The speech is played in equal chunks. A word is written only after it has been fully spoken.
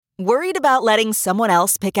Worried about letting someone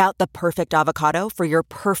else pick out the perfect avocado for your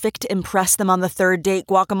perfect impress them on the third date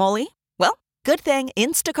guacamole? Well, good thing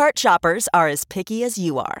Instacart shoppers are as picky as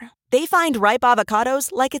you are. They find ripe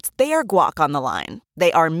avocados like it's their guac on the line.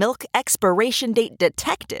 They are milk expiration date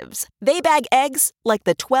detectives. They bag eggs like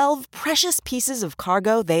the 12 precious pieces of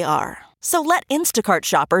cargo they are. So let Instacart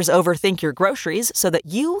shoppers overthink your groceries so that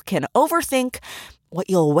you can overthink what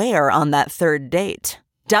you'll wear on that third date.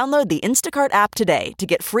 Download the Instacart app today to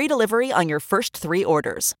get free delivery on your first 3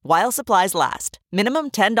 orders, while supplies last.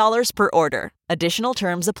 Minimum $10 per order. Additional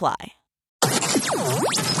terms apply.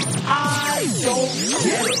 I Don't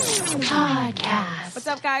Get It Podcast. What's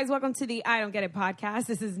up, guys? Welcome to the I Don't Get It podcast.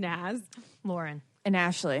 This is Naz, Lauren, and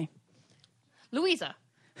Ashley, Louisa,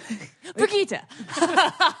 Brigitte.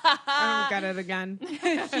 I got it again.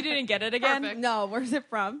 She didn't get it again? Perfect. No, where's it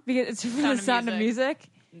from? Because it's from the Sound of Music.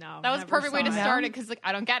 No, that was a perfect way to start it because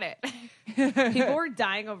I don't get it. People were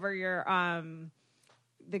dying over your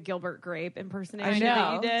the Gilbert Grape impersonation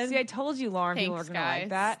that you did. See, I told you, Lauren, Thanks, people were going to like guys.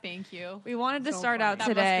 that. Thank you. We wanted to start out that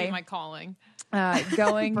today. Must be my calling.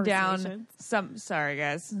 Going down some. Sorry,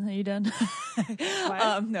 guys. Are you done?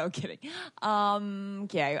 No kidding.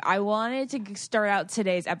 Okay, I wanted to start out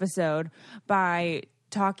today's episode by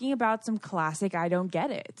talking about some classic I Don't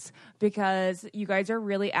Get It, because you guys are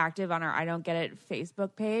really active on our I Don't Get It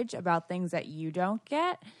Facebook page about things that you don't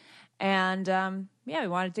get. And we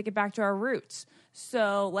wanted to get back to our roots.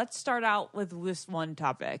 So let's start out with this one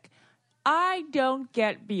topic. I don't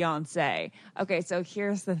get Beyonce. Okay, so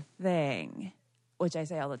here's the thing, which I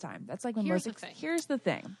say all the time. That's like when here's the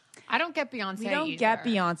thing. I don't get Beyonce We don't get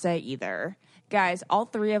Beyonce either. Guys, all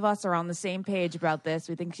three of us are on the same page about this.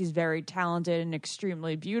 We think she's very talented and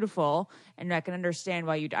extremely beautiful, and I can understand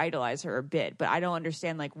why you'd idolize her a bit, but I don't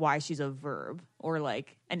understand like why she's a verb or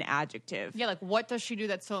like an adjective. Yeah, like what does she do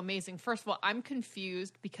that's so amazing? First of all, I'm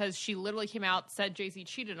confused because she literally came out, said Jay-Z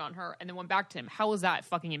cheated on her, and then went back to him. How is that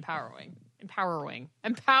fucking empowering? Empowering.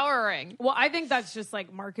 Well, I think that's just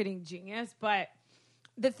like marketing genius, but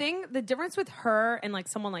the difference with her and like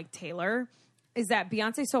someone like Taylor is that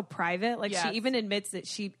Beyonce's so private. Like, she even admits that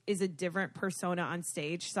she is a different persona on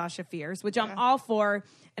stage, Sasha Fierce, which I'm all for.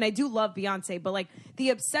 And I do love Beyonce. But, like,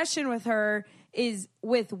 the obsession with her is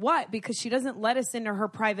with what? Because she doesn't let us into her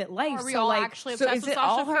private life. Are we all actually obsessed with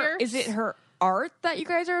Sasha Fierce? Is it her art that you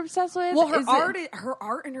guys are obsessed with? Well, her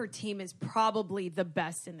art and her team is probably the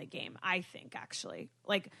best in the game, I think, actually.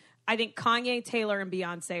 Like, I think Kanye, Taylor, and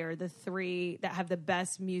Beyonce are the three that have the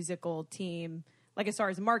best musical team. Like, as far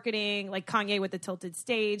as marketing, like Kanye with the Tilted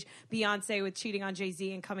Stage, Beyonce with cheating on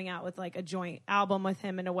Jay-Z and coming out with, like, a joint album with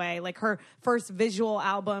him in a way. Like, her first visual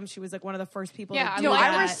album, she was, like, one of the first people to do that.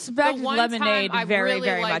 I respect Lemonade very,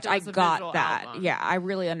 very much. I got that. Album. Yeah, I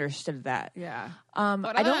really understood that. Yeah.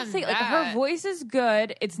 I don't think, like, her voice is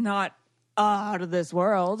good. It's not out of this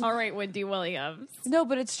world. All right, Wendy Williams. No,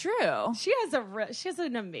 but it's true. She has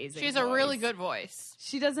an amazing She has voice. a really good voice.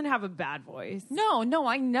 She doesn't have a bad voice. No,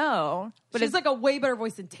 I know. But it's like a way better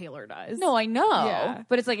voice than Taylor does. No, I know. Yeah.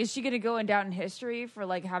 But it's like, is she going to go down in history for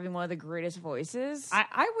like having one of the greatest voices?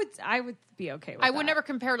 I would be okay with that. I would never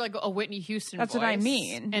compare like a Whitney Houston That's voice. what I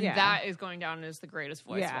mean. And that is going down as the greatest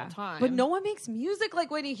voice of all time. But no one makes music like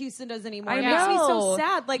Whitney Houston does anymore. It know. makes me so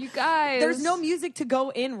sad. Like, you guys. There's no music to go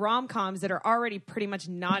in rom-coms that are already pretty much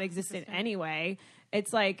non-existent anyway.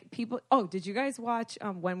 It's like people... Oh, did you guys watch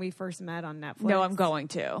When We First Met on Netflix? No, I'm going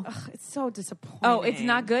to. Ugh, it's so disappointing. Oh, it's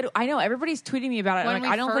not good? I know. Everybody's tweeting me about it. I'm like,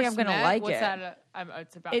 I don't think I'm going to like it.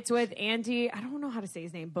 It's about. It's with Andy. I don't know how to say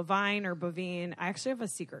his name. Bavine or Bavine. I actually have a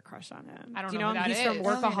secret crush on him. I don't Do you know know who him? that He's from is.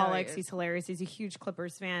 Workaholics. He's hilarious. He's a huge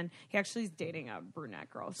Clippers fan. He actually is dating a brunette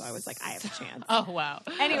girl, so I was like, I have a chance. Oh, wow.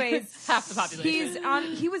 Anyways, half the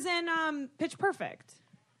population. He was in Pitch Perfect,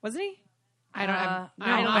 wasn't he? I don't know.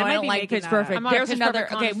 I don't like Pitch Perfect. There's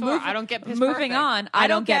another. Okay, I don't get Pitch moving Perfect. on. I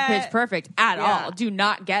don't get Pitch Perfect at all. Do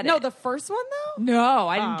not get it. No, the first one though. No,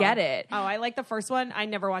 I didn't get it. Oh, I like the first one. I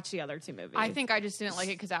never watched the other two movies. I think I just didn't like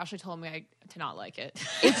it because Ashley told me to not like it.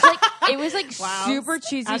 It's like it was like super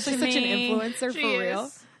cheesy Ashley's to me. such an influencer for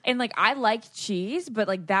real. And like I like cheese, but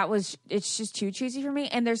like it's just too cheesy for me.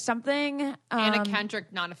 And there's something Anna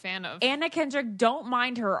Kendrick, not a fan of. Anna Kendrick, don't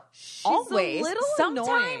mind her always. a little Sometimes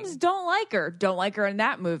annoying. don't like her. Don't like her in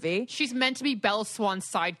that movie. She's meant to be Bella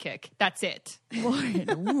Swan's sidekick. That's it.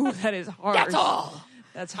 Ooh, that is harsh. That's all.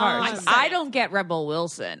 That's harsh. I don't get Rebel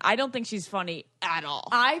Wilson. I don't think she's funny at all.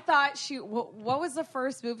 I thought what was the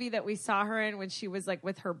first movie that we saw her in when she was like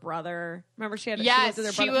with her brother? Remember she was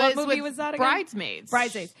with her brother. What movie was that again?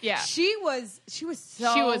 Bridesmaids. Yeah. She was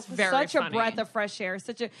very such funny. a breath of fresh air.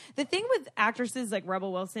 The thing with actresses like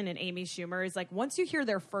Rebel Wilson and Amy Schumer is like once you hear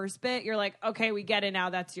their first bit, you're like, okay, we get it now.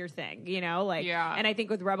 That's your thing, you know? Like, yeah. And I think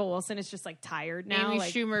with Rebel Wilson, it's just like tired now. Amy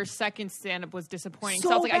Schumer's second stand-up was disappointing.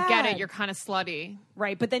 So I was like, I get it. You're kind of slutty,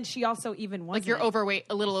 right? But then she also even wasn't. Like you're overweight,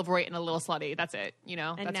 a little overweight, and a little slutty. That's it. You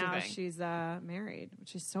know. And that's now your thing. she's married,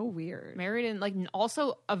 which is so weird. Married and like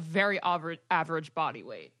also a very average body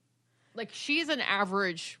weight. Like she's an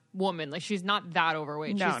average woman. Like she's not that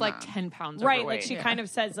overweight. She's like 10 pounds right, overweight. Like she kind of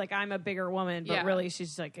says like I'm a bigger woman, but really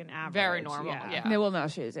she's like an average. Very normal. Yeah. Well, no,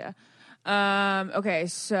 she is. Yeah. Okay,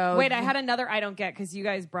 so wait, I had another I don't get because you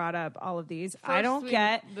guys brought up all of these. I don't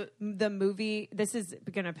get the movie. This is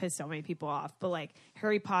gonna piss so many people off, but like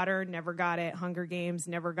Harry Potter never got it, Hunger Games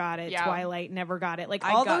never got it, Twilight never got it. Like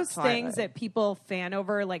all those things that people fan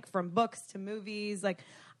over, like from books to movies. Like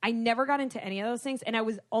I never got into any of those things, and I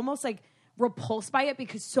was almost like repulsed by it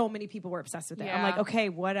because so many people were obsessed with it. I'm like, okay,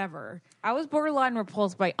 whatever. I was borderline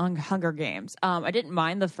repulsed by Hunger Games. I didn't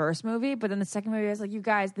mind the first movie, but then the second movie, I was like, you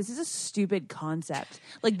guys, this is a stupid concept.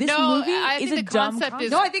 Like this movie is a dumb concept.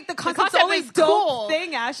 No, I think the concept's the only dope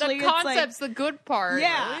thing, Ashley. The concept's the good part.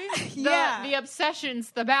 Yeah. Really? The obsession's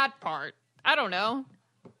the bad part. I don't know.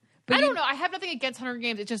 But I don't know. I have nothing against Hunger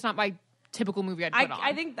Games. It's just not my typical movie I'd put on.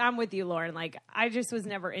 I think I'm with you, Lauren. Like, I just was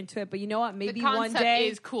never into it. But you know what? Maybe the one day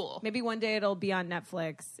is cool. Maybe one day it'll be on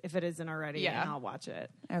Netflix if it isn't already, and I'll watch it.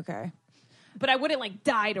 Okay. But I wouldn't like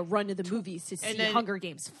die to run to the movies to see Hunger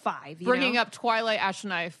Games 5. Bringing up Twilight, Ash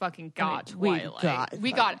and I fucking got Twilight.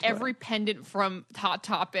 We got every pendant from Hot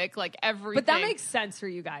Topic, like everything. But that makes sense for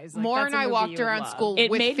you guys. Like, More and I walked around school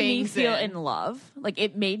it with made me things feel in love. Like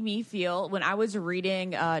it made me feel when I was reading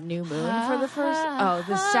New Moon for the first.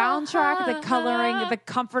 The soundtrack, the coloring, the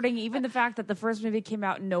comforting, even the fact that the first movie came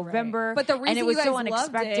out in November. But the reason and it was you guys so loved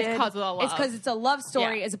unexpected. It, because of the love. It's because it's a love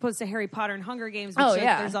story as opposed to Harry Potter and Hunger Games. Which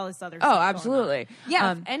there's all this other stuff. Oh, absolutely.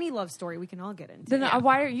 Yeah, any love story we can all get into. Then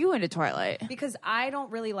why are you into Twilight? Because I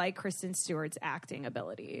don't really like Kristen Stewart's acting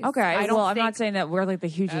abilities. Okay, I'm not saying that we're like the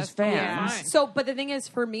hugest fans. Yeah. So, but the thing is,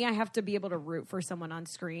 for me, I have to be able to root for someone on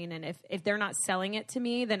screen, and if they're not selling it to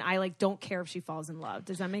me, then I like don't care if she falls in love.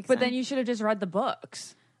 Does that make sense? But then you should have just read the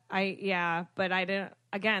books. But I didn't.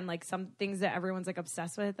 Again, like some things that everyone's like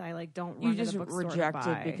obsessed with, I like don't. Run You just to the bookstore reject to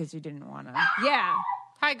buy. it because you didn't want to. Yeah.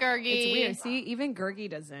 Hi, Gergie. It's weird. See, even Gergie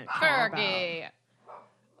doesn't. Gergie.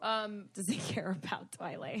 Does he care about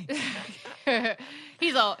Twilight?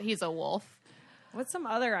 He's a wolf. What's some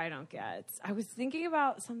other I don't get? I was thinking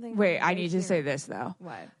about something. Wait, I need to say this though.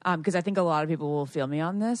 What? Because I think a lot of people will feel me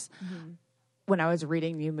on this. Mm-hmm. When I was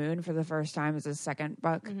reading New Moon for the first time as a second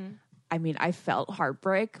book, I mean, I felt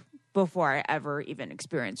heartbreak before I ever even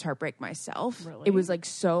experienced heartbreak myself. Really? It was like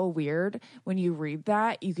so weird. When you read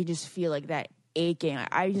that, you could just feel like that aching.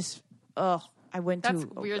 I went That's to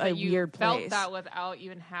weird a that you weird place. felt that without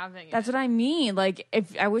even having it. That's what I mean. Like,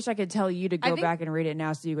 if I wish I could tell you to go back and read it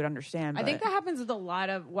now so you would understand. I think that happens with a lot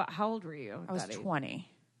of. How old were you? I was 20.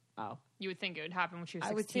 Oh, you would think it would happen when she was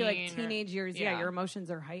 16. I would say like teenage years. Yeah, your emotions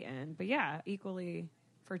are heightened. But yeah, equally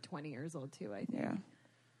for 20 years old too. I think. Yeah.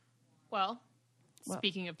 Well.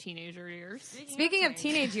 Speaking of teenager years. Speaking of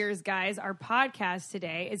teenage years, guys, our podcast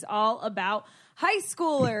today is all about high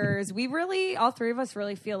schoolers. We really, all three of us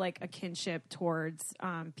really feel like a kinship towards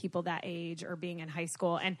people that age or being in high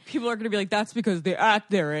school. And people are going to be like, that's because they're at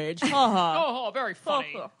their age. Oh, very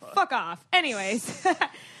funny. Fuck off. Anyways.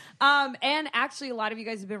 And actually, a lot of you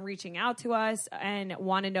guys have been reaching out to us and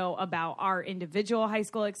want to know about our individual high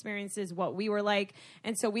school experiences, what we were like.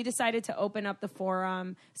 And so we decided to open up the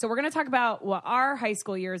forum. So we're going to talk about what our high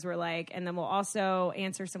school years were like, and then we'll also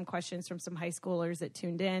answer some questions from some high schoolers that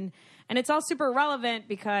tuned in. And it's all super relevant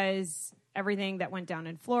because everything that went down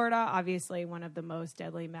in Florida, obviously one of the most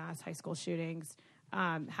deadly mass high school shootings,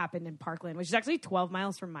 happened in Parkland, which is actually 12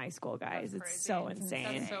 miles from my school, guys. It's so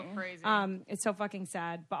insane. That's so crazy. It's so fucking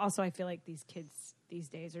sad. But also I feel like these kids these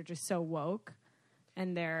days are just so woke,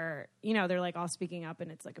 and they're like all speaking up, and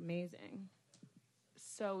it's like amazing.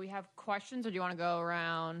 So we have questions, or do you want to go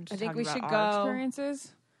around? I think we should go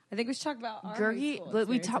experiences. I think we should talk about our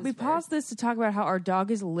Gergie. We paused this to talk about how our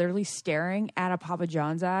dog is literally staring at a Papa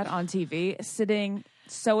John's ad on TV, sitting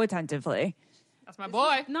so attentively. That's my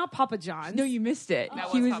boy. Not Papa John's. No, you missed it. That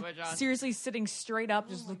he was Papa John's. Seriously sitting straight up,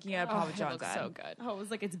 just looking at Papa John's. So good. Oh, it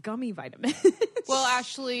was like it's gummy vitamins. Well,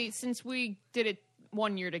 actually, since we did it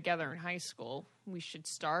 1 year together in high school, we should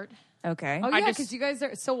start. Okay. Oh yeah, because you guys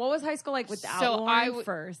are. So what was high school like without Lauren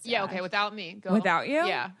first? Yeah. Okay. Without me. Go. Without you?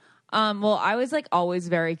 Yeah. Well, I was like always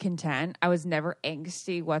very content. I was never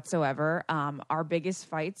angsty whatsoever. Our biggest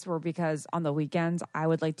fights were because on the weekends I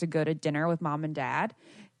would like to go to dinner with mom and dad,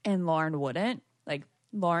 and Lauren wouldn't. Like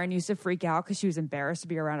Lauren used to freak out because she was embarrassed to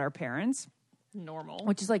be around our parents. Normal.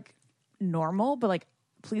 Which is like normal, but like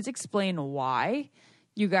please explain why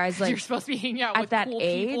you guys like you're supposed to be hanging out at with that cool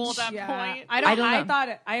age. people at that point. I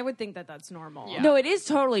thought I would think that that's normal. Yeah. No, it is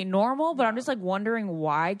totally normal, but I'm just like wondering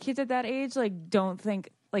why kids at that age like don't think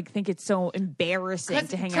it's so embarrassing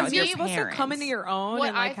to hang out with you're your supposed parents. to come into your own. What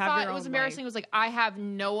and like I have thought your was own embarrassing life. was like I have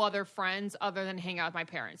no other friends other than hang out with my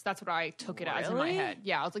parents. That's what I took it as in my Really? head.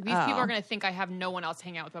 Yeah, I was like, these people are going to think I have no one else to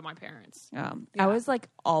hang out with but my parents. I was like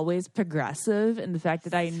always progressive in the fact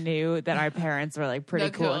that I knew that our parents were like pretty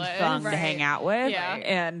The cool and good, fun to right. hang out with, Yeah.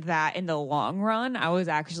 and that in the long run, I was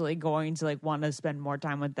actually going to like want to spend more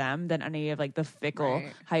time with them than any of like the fickle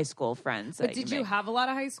Right. high school friends. But that did you make. have a lot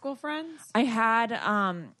of high school friends? I had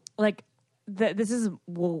like this is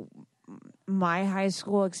my high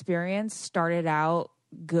school experience started out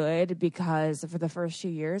good because for the first 2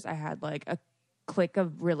 years I had like a clique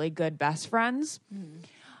of really good best friends.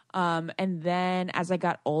 And then as I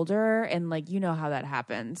got older, and like you know how that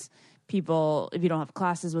happens, people, if you don't have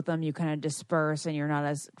classes with them, you kind of disperse and you're not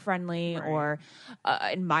as friendly. Right. Or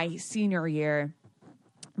in my senior year,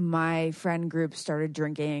 my friend group started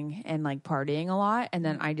drinking and like partying a lot, and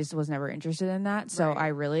then I just was never interested in that. So Right. I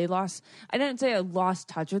really I didn't say I lost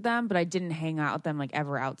touch with them, but I didn't hang out with them like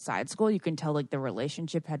ever outside school. You can tell like the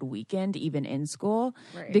relationship had weakened even in school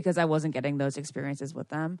Right. because I wasn't getting those experiences with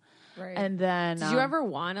them. Right. And then Did you ever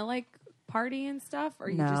want to like party and stuff, or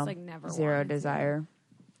you no, just like never zero wanted to? desire.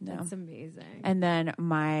 No. That's amazing. And then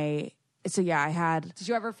Did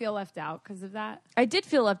you ever feel left out because of that? I did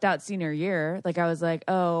feel left out senior year. Like I was like,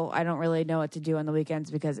 oh, I don't really know what to do on the weekends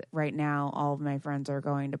because right now all of my friends are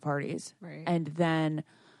going to parties. Right. And then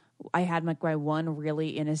I had like my one really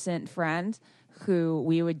innocent friend who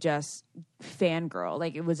we would just fangirl.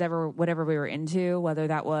 Like it was whatever we were into, whether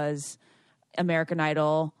that was American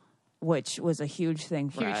Idol, which was a huge thing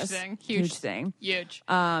for Huge us. thing. Huge thing. Huge.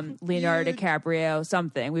 Leonardo DiCaprio,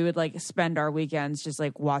 something. We would like spend our weekends just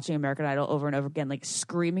like watching American Idol over and over again, like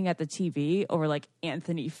screaming at the TV over like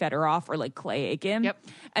Anthony Fedorov or like Clay Aiken. Yep.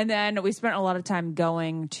 And then we spent a lot of time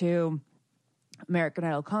going to American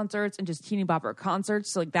Idol concerts and just teeny bopper concerts.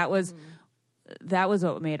 So like that was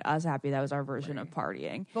what made us happy. That was our version of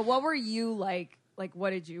partying. But what were you like? Like,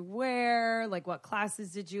 what did you wear? Like, what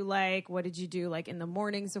classes did you like? What did you do, like, in the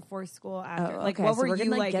mornings before school, after? Like, what so were we're you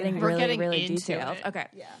gonna, like? getting in We're really, getting really into detailed. it. Okay.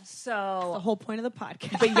 Yeah. the So, whole point of the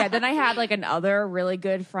podcast. but yeah, then I had like another really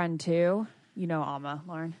good friend too. You know, Alma,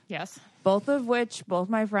 Lauren. Yes. Both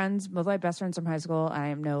my best friends from high school, I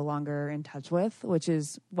am no longer in touch with, which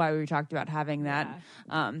is why we talked about having that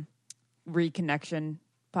reconnection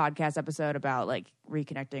podcast episode about like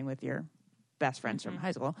reconnecting with your best friends from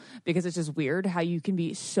high school, because it's just weird how you can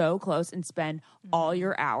be so close and spend all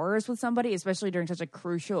your hours with somebody, especially during such a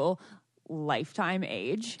crucial lifetime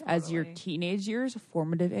age as your teenage years,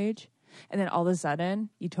 formative age, and then all of a sudden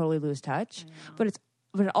you totally lose touch. But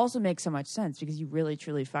it also makes so much sense because you really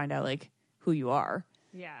truly find out like who you are.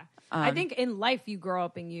 Yeah. I think in life you grow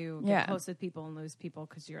up and you get Yeah. close with people and lose people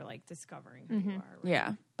because you're like discovering who you are. Right?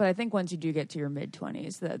 Yeah, but I think once you do get to your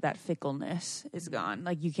mid-20s, that fickleness is gone.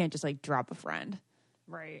 Like you can't just like drop a friend.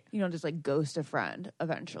 Right. You don't just like ghost a friend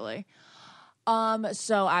eventually.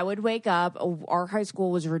 So I would wake up. Our high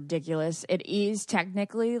school was ridiculous. It is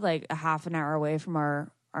technically like a half an hour away from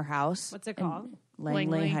our house. What's it called?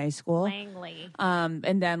 Langley High School. Langley.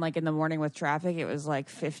 And then like in the morning with traffic, it was like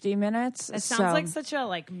 50 minutes. It sounds like such a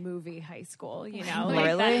like movie high school, you know? Like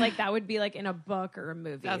Really? that, like that would be like in a book or a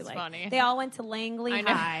movie. That's like, funny. They all went to Langley I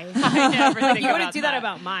know. High. I never think You wouldn't about do that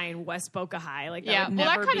about mine, West Boca High. Like that Yeah. would Well,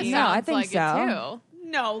 that never kind of be. No, I sounds think like so. it too.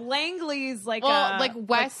 No, Langley's like Well, a, like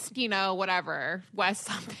West, you know, whatever. West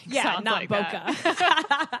something. yeah, sounds not like Boca.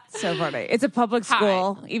 that. so funny. It's a public Hi.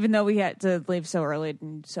 school, even though we had to leave so early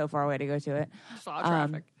and so far away to go to it. Just a lot of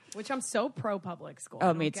traffic. Which I'm so pro public school. Oh, I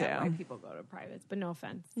don't me get too. Why people go to privates, but no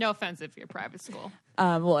offense. No offense if you're private school.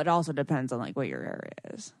 Well, it also depends on like what your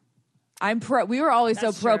area is. We were always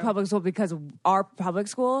That's so pro true. public school because our public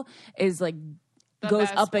school is like The goes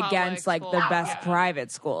best up public against like the school. best Yeah.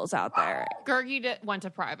 private schools out there. Gergie went to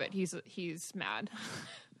private. He's mad.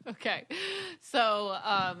 Okay. So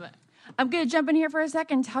I'm going to jump in here for a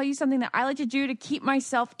second and tell you something that I like to do to keep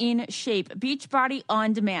myself in shape. Beachbody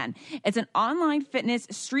On Demand. It's an online fitness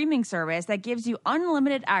streaming service that gives you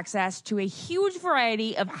unlimited access to a huge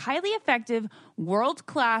variety of highly effective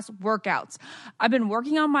world-class workouts. I've been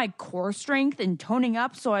working on my core strength and toning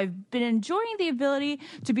up, so I've been enjoying the ability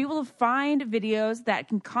to be able to find videos that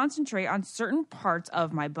can concentrate on certain parts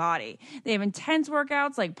of my body. They have intense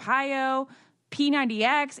workouts like Plyo,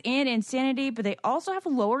 P90X, and Insanity, but they also have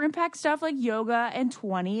lower impact stuff like yoga and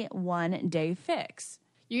 21-day fix.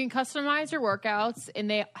 You can customize your workouts, and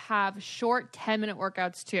they have short 10-minute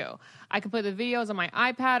workouts too. I can play the videos on my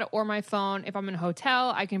iPad or my phone. If I'm in a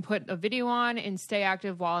hotel, I can put a video on and stay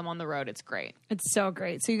active while I'm on the road. It's great. It's so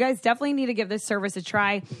great. So you guys definitely need to give this service a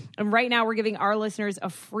try. And right now we're giving our listeners a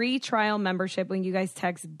free trial membership when you guys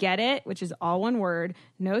text GET IT, which is all one word,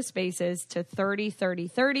 no spaces, to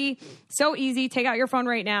 303030. So easy. Take out your phone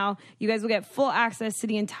right now. You guys will get full access to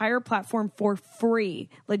the entire platform for free.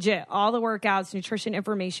 Legit. All the workouts, nutrition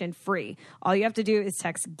information free. All you have to do is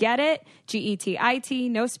text GET IT,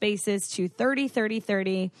 GETIT, no spaces, to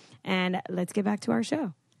 303030. And let's get back to our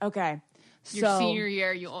show. Okay. Your senior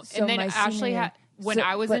year, and then Ashley had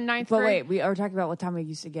I was in ninth grade. But wait, we are talking about what time we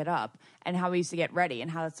used to get up and how we used to get ready and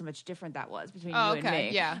how that's so much different that was between you and me.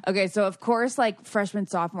 Yeah. Okay, so of course, like freshman,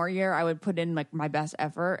 sophomore year, I would put in like my best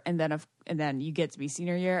effort, and then you get to be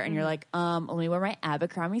senior year, and you're like, let me wear my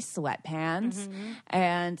Abercrombie sweatpants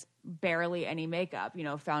and barely any makeup,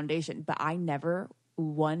 foundation. But I never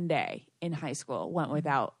one day in high school went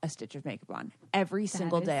without a stitch of makeup on. Every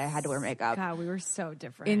single day I had to wear makeup. God, we were so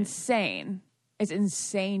different. Insane. It's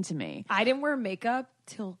insane to me. I didn't wear makeup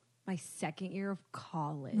till my second year of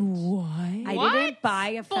college. What? I didn't buy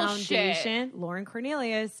a foundation. Lauren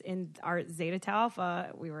Cornelius in our Zeta Tau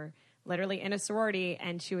Alpha, we were literally in a sorority,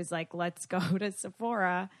 and she was like, let's go to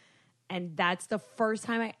Sephora. And that's the first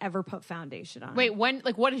time I ever put foundation on. Wait, when?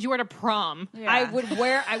 Like, what did you wear to prom? Yeah. I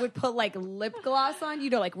would put like lip gloss on,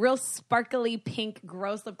 like real sparkly pink,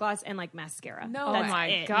 gross lip gloss, and like mascara. No, that's oh my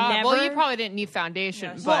it. God. Never, well, you probably didn't need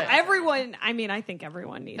foundation. No, but everyone, I think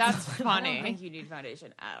everyone needs That's it. funny. I don't think you need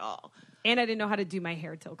foundation at all. And I didn't know how to do my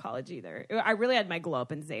hair till college either. I really had my glow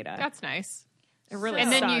up in Zeta. That's nice. It really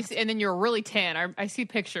and sucked. then you're really tan. I see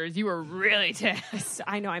pictures. You were really tan.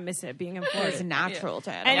 I know. I miss it being in Florida. It's natural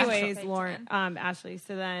tan. Anyways, Lauren, Ashley.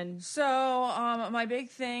 So my big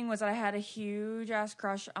thing was that I had a huge ass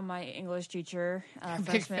crush on my English teacher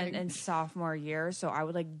freshman and sophomore year. So I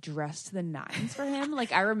would like dress to the nines for him.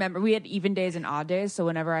 Like I remember we had even days and odd days. So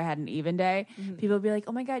whenever I had an even day, people would be like,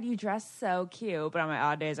 "Oh my God, you dress so cute." But on my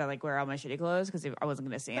odd days, I like wear all my shitty clothes because I wasn't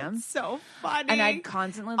going to see him. That's so funny. And I'd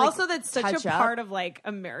constantly also that's such a part of like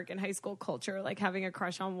American high school culture, like having a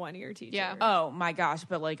crush on one of your teachers. Yeah. Oh my gosh,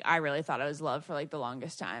 but like I really thought I was loved for like the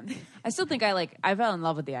longest time. I still think I fell in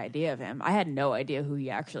love with the idea of him. I had no idea who he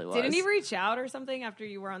actually was. Didn't he reach out or something after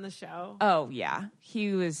you were on the show? Oh yeah,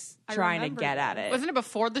 he was trying to get at it. Wasn't it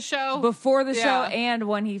before the show? Before the show, and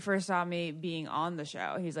when he first saw me being on the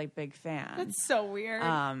show, he's like big fan. That's so weird.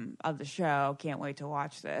 Of the show, can't wait to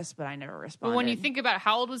watch this, but I never responded. But when you think about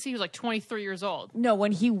how old was he? He was like 23 years old. No,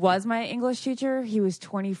 when he was my English teacher, he was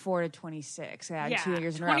 24 to 26. I had 2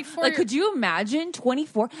 years in a row. Like, could you imagine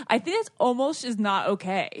 24? I think that's almost is not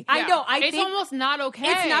okay. I know. It's almost not okay.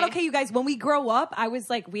 It's not okay, you guys. When we grow up, I was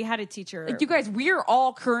like, we had a teacher. Like, you guys, we are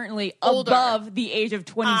all currently older. Above the age of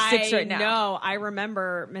 26 right now. No, I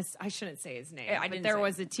remember I shouldn't say his name. But there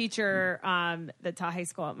was a teacher that taught high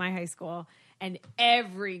school at my high school. And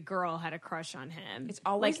every girl had a crush on him. It's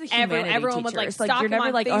always like the humanity everyone teachers. would like stalk you're never him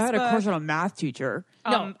on like, Facebook. I had a crush on a math teacher.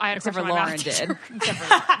 No, I had a crush on my Lauren math did. teacher.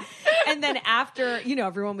 And then after,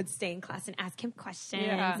 everyone would stay in class and ask him questions.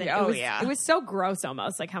 Yeah. And it was so gross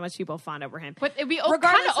almost, like how much people fawned over him. But it'd be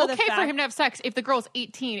kind of okay for him to have sex if the girl's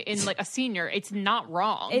 18 and like a senior. It's not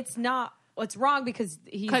wrong. It's not. Well, it's wrong because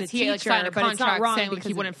he's a teacher, he signed a but it's not contract wrong saying like because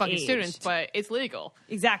he wouldn't fuck his age. students, but it's legal.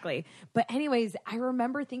 Exactly. But anyways, I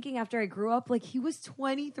remember thinking after I grew up, like he was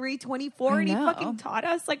 23, 24, and he fucking taught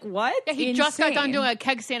us. Like what? Yeah, he just got done doing a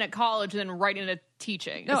keg stand at college and then right into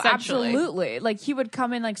teaching. No, absolutely. Like he would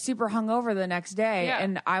come in like super hungover the next day,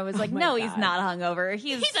 and I was like, "No, he's not hungover.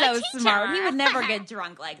 He's so smart. He would never get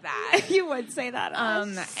drunk like that." You would say that.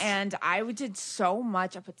 And I did so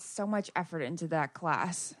much. I put so much effort into that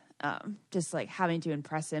class. Just like having to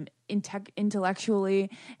impress him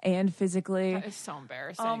intellectually and physically. That is so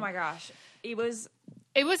embarrassing. Oh my gosh. It's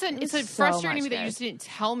so frustrating to me that you just didn't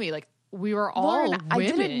tell me. Like, we were all Lauren, women. I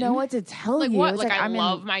didn't know what to tell like you. what? It's Like I I'm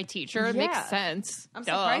love my teacher. It makes Yeah. sense. I'm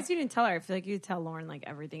Duh. surprised you didn't tell her. I feel like you tell Lauren like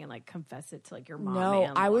everything and like confess it to like your mom. No,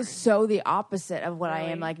 and I was Lauren. so the opposite of what I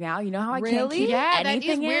Really? am like now. You know how I can't Really? keep Yeah, that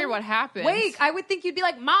anything is weird. in? What happened? Wait, I would think you'd be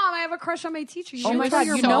like, Mom, I have a crush on my teacher. Oh my was god!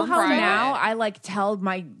 so You know how private. now I like tell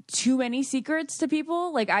my too many secrets to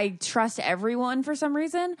people. Like I trust everyone for some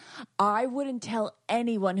reason. I wouldn't tell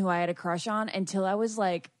anyone who I had a crush on until I was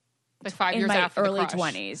like 5 in years my after early the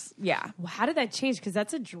crush. 20s. Yeah, Well, how did that change? Because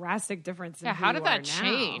that's a drastic difference. In Yeah, who how you did that are now.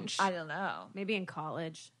 change? I don't know. Maybe in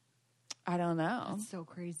college. I don't know. So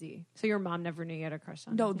crazy. So your mom never knew you had a crush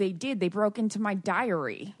on No, him? they did. They broke into my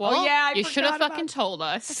diary. Well, yeah, I you should have forgot fucking about- told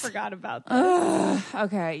us. I forgot about that.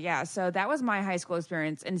 Okay, yeah. So that was my high school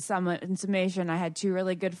experience. In summation, I had two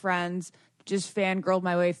really good friends. Just fangirled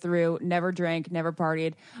my way through. Never drank. Never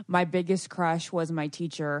partied. My biggest crush was my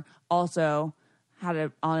teacher. Also, had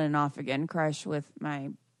an on and off again crush with my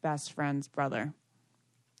best friend's brother.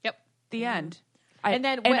 Yep. The end. And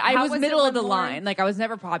then I how was was it middle of when the Lauren- line. Like I was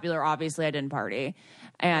never popular. Obviously, I didn't party,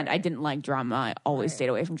 and I didn't like drama. I always stayed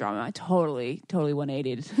away from drama. I totally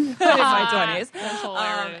 180'd in my 20s. That's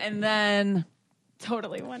hilarious. And then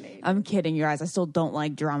Totally 180. I'm kidding, you guys. I still don't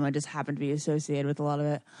like drama. I just happen to be associated with a lot of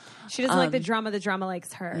it. She doesn't like the drama. The drama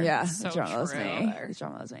likes her. Yeah, So the drama loves true. me. The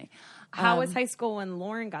drama loves me. How was high school when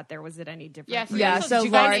Lauren got there? Was it any different? Yes. for you? Yeah, So so did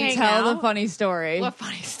you guys Lauren, hang tell out? the funny story What a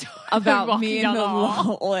funny story. about Walking me down and the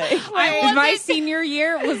hall. like. My senior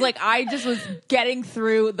year was like I just was getting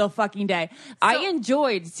through the fucking day. I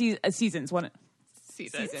enjoyed seasons 1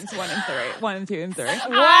 Seasons. 1 and 3, 1 and 2 and 3.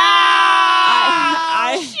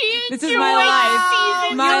 This is enjoyed my life.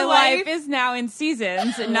 seasons. My Your life is now in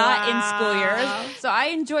seasons, not in school years. So I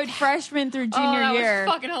enjoyed freshman through junior that year,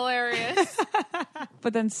 was fucking hilarious.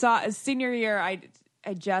 but then senior year, I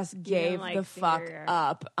just gave like the senior fuck year.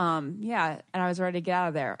 up. Yeah, and I was ready to get out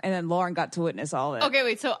of there. And then Lauren got to witness all of it. Okay,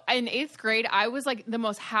 wait. So in 8th grade, I was like the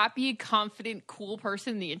most happy, confident, cool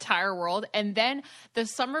person in the entire world. And then the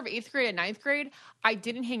summer of 8th grade and 9th grade, I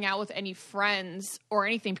didn't hang out with any friends or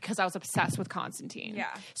anything because I was obsessed with Constantine.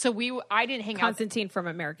 Yeah. So I didn't hang Constantine from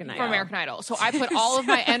American out Idol. from American Idol. So I put all of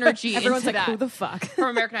my energy Everyone's into like, that. who the fuck? From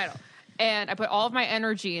American Idol. And I put all of my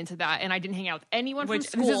energy into that, and I didn't hang out with anyone from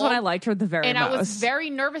school. This is what I liked her the very And most. I was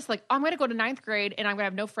very nervous, like, I'm going to go to 9th grade, and I'm going to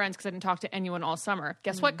have no friends because I didn't talk to anyone all summer.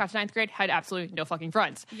 Guess what? Got to 9th grade, had absolutely no fucking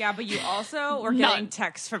friends. Yeah, but you also were None. getting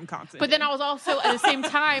texts from Constantine. But then I was also, at the same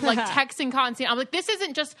time, like, texting Constantine. I'm like, this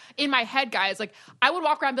isn't just in my head, guys. Like, I would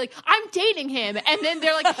walk around and be like, I'm dating him. And then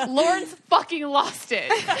they're like, Lauren's fucking lost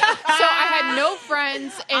it. So I had no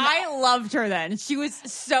friends, and I loved her then. She was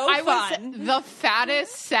so I fun. was the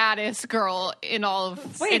fattest, saddest girl in all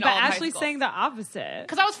of Wait, in but all of high Ashley's school. saying the opposite.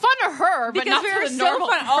 Because I was fun to her, but because not we to were the so normal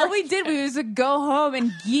fun. All we person. did was go home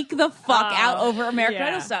and geek the fuck out over American yeah.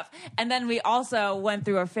 Idol stuff. And then we also went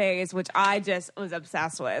through a phase, which I just was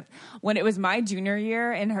obsessed with. When it was my junior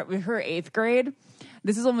year in her 8th grade,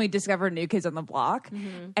 this is when we discovered New Kids on the Block.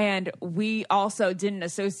 And we also didn't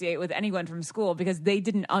associate with anyone from school because they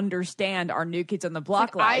didn't understand our New Kids on the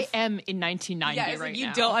Block life. I am in 1990 Yeah, it's right like you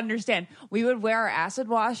now. don't understand. We would wear our acid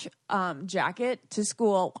wash jacket to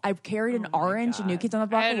school. I carried an orange New Kids on the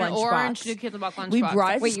Block I had an lunchbox. orange New Kids on the Block lunchbox. We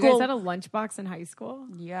brought it to Wait, school. you guys had a lunchbox in high school?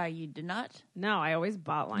 Yeah, you did not. No, I always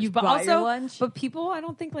bought lunch. You but bought also, your lunch? But people, I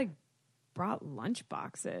don't think like brought lunch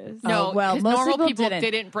boxes. No, well, because most normal people people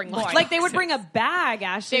didn't. bring lunch. Like they would bring a bag,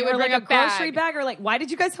 Ashley, They would or bring like a a grocery bag. bag, or like why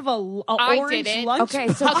did you guys have a I orange didn't. lunch? Okay,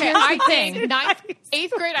 so Okay, here's I the thing. think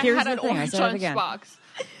 8th grade, I Here's had the an thing. I orange said it again. lunchbox.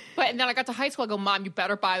 But and then I got to high school. I go, Mom, you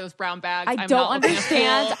better buy those brown bags. I I'm don't not looking at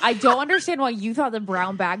understand. school." I don't understand why you thought the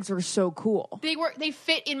brown bags were so cool. They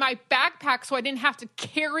fit in my backpack, so I didn't have to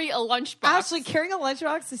carry a lunchbox. Ashley, carrying a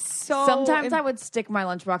lunchbox is so. Sometimes I would stick my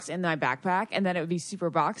lunchbox in my backpack, and then it would be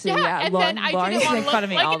super boxy. Yeah, and Lauren, then I Lauren didn't used to wanna make fun look of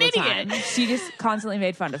me like all an the idiot. time. She just constantly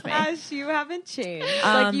made fun of me. Ash, you haven't changed.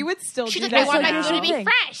 Like you would still She's do like, that. I want my now. food to be Thing.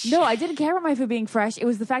 fresh. No, I didn't care about my food being fresh. It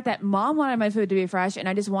was the fact that Mom wanted my food to be fresh, and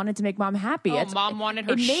I just wanted to make Mom happy. Oh, Mom wanted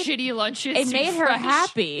her it made- shitty lunches. It to be made her fresh.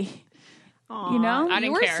 happy. You know? I You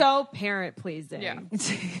didn't were care. so parent pleasing. Yeah.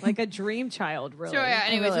 like a dream child, really. So yeah.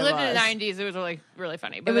 Anyways, really we lived in was. the 90s. It was really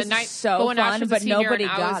funny. But It was so but when Ash fun, was a but senior nobody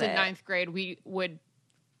and I got was in it. 9th grade, we would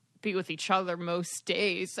be with each other most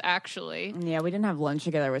days. Actually, Yeah, we didn't have lunch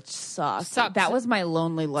together, which sucked. Sucks. That was my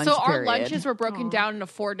lonely lunch so our period. lunches were broken down into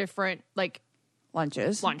 4 different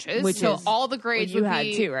lunches. Which so is all the grades what you would had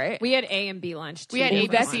be too, right? We had A and B lunch. Too. We had A, B,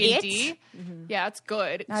 that's C, and it? D. Yeah, that's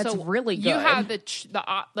good. That's so really You good. have the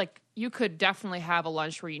like you could definitely have a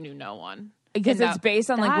lunch where you knew no one. because it's based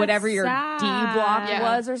on like whatever your sad. D block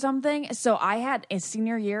Yeah. was or something. So I had a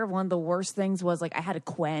senior year. One of the worst things was like I had a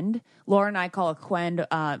quend. Laura and I call a quend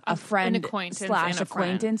a friend acquaintance slash and a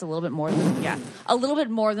friend. acquaintance. A little bit more than a little bit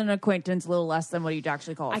more than an acquaintance. A little less than what you'd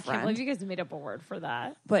actually call a I friend. can't believe you guys made up a word for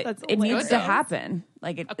that. but That's it needs hilarious. to happen.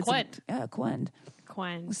 Like A quend. a quend.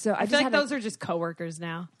 Quen. So I I just feel like had a- those are just coworkers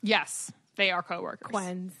now. Yes, they are coworkers.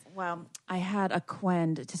 Quens. Well, I had a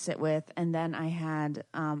quend to sit with, and then I had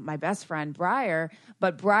my best friend, Briar,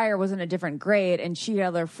 but Briar was in a different grade, and she had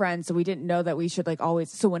other friends, so we didn't know that we should, like, always...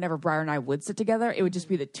 So whenever Briar and I would sit together, it would just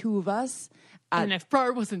be the two of us at And if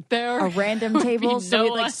Briar wasn't there, a random it would be table, so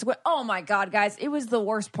we'd, like, Noah. oh, my God, guys, it was the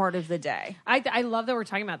worst part of the day. I love that we're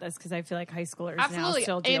talking about this because I feel like high schoolers now Absolutely.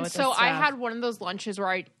 still deal And with so this I stuff. had one of those lunches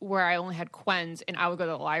where I only had quens, and I would go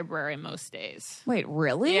to the library most days. Wait,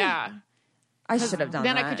 really? Yeah. I should have done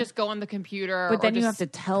Then that. I could just go on the computer. But then or you just have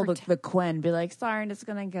to tell the quend, be like, sorry, I'm just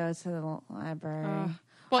going to go to the library.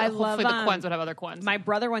 Well, I hopefully love, the quens would have other quens. My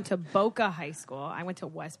brother went to Boca High School. I went to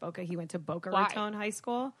West Boca. He went to Boca Why? Raton High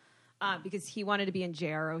School because he wanted to be in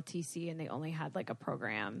JROTC, and they only had like a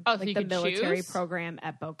program, Oh, so like you the could military choose? program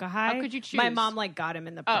at Boca High. could you choose? My mom like got him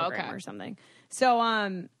in the Oh, program okay. or something. So,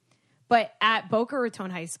 but at Boca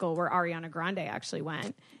Raton High School, where Ariana Grande actually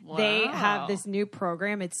went, they Wow. have this new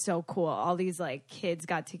program. It's so cool. All these like kids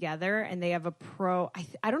got together, and they have a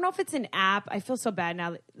I don't know if it's an app. I feel so bad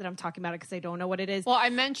now that I'm talking about it because I don't know what it is. Well, I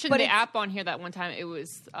mentioned But the it's- app on here that one time. It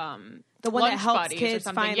was the one Lunch that helps Buddies or kids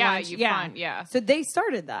something. find Yeah, lunch. you Yeah. find- yeah. So they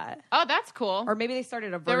started that, Oh, that's cool. or maybe they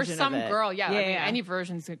started a version. There was some of it. girl. Yeah, I mean, yeah. any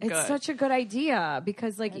version's good. It's such a good idea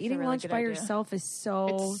because like That's a eating really lunch good by idea. yourself is so.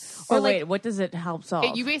 It's- Or or like wait, what does it help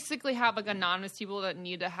solve? You basically have like anonymous people that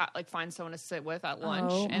need to like find someone to sit with at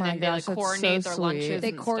lunch, Oh and my then they like gosh, that's coordinate so their sweet. lunches. they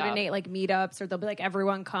and coordinate stuff. like meetups, or they'll be like,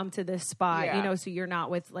 everyone come to this spot, Yeah. you know, so you're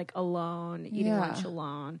not with like alone eating Yeah. lunch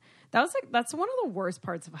alone. That's one of the worst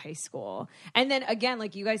parts of high school. And then again,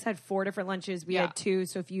 like you guys had 4 different lunches, we Yeah. had 2.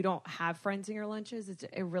 So if you don't have friends in your lunches, it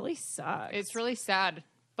really sucks. It's really sad,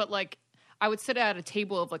 but like I would sit at a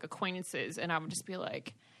table of like acquaintances, and I would just be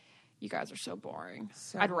like, "You guys are so boring.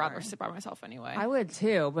 I'd rather boring. sit by myself anyway." I would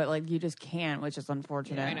too, but like you just can't, which is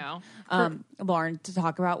unfortunate. I know. Lauren, to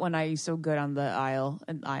talk about when I used so good on the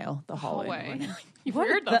the hallway. Hallway. You What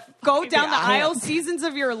weird the- go down the aisle. aisle seasons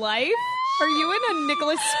of your life? Are you in a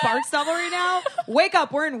Nicholas Sparks novel right now? Wake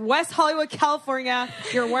up. We're in West Hollywood, California.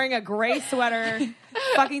 You're wearing a gray sweater.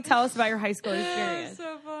 Fucking tell us about your high school experience.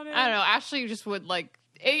 So funny. I don't know. Ashley just would like.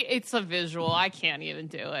 It's a visual. I can't even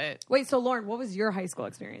do it. Wait, so Lauren, what was your high school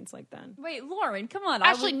experience like then? Wait, Lauren, come on.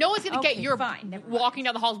 Actually, no one's gonna get Okay, your fine, never mind. walking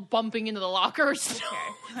down the halls, bumping into the lockers.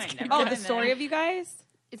 Oh, the story of you guys?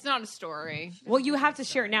 It's not a story. Well, you have to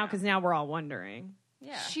share it now because now we're all wondering.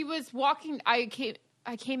 Yeah. She was walking. I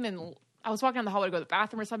came in. I was walking down the hallway to go to the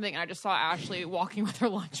bathroom or something, and I just saw Ashley walking with her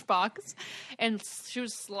lunchbox, and she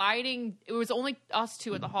was sliding. It was only us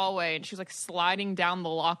two in the hallway, and she was like sliding down the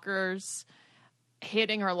lockers,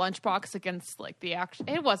 hitting her lunchbox against like the action.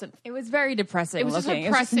 It wasn't It was very depressing. It was just a looking.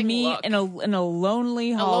 depressing it was just me look. in a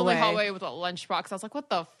lonely a hallway. lonely hallway with a lunchbox. I was like, "What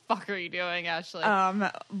the fuck are you doing, Ashley?"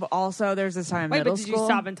 But also, there's this time in Wait, middle but did school. you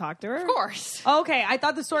stop and talk to her? of course. Okay, I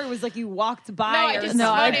thought the story was like you walked by. No, I or just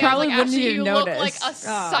No, I started, probably like, wouldn't Ashley, even you look like notice. a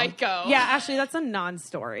psycho. Yeah, Ashley, that's a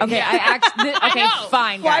non-story. Okay, I actually. Okay, know.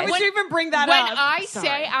 fine, Why guys. would you even bring that When up? I Sorry.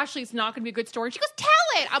 say, Ashley, it's not going to be a good story, she goes, "Tell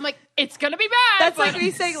it." I'm like, "It's going to be bad." That's but- like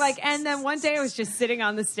me saying like, and then one day I was just sitting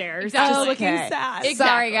on the stairs, Exactly. just looking Okay. sad.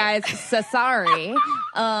 Sorry, guys. So sorry.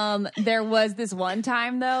 There was this one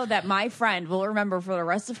time though that my friend will remember for the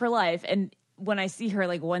rest of her life, and when I see her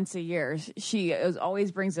like once a year, she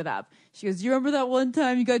always brings it up. She goes, "You remember that one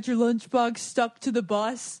time you got your lunchbox stuck to the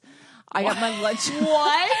bus?" I got my lunch.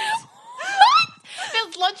 What?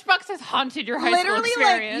 This lunchbox has haunted your high Literally, school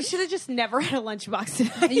like, experience. you should have just never had a lunchbox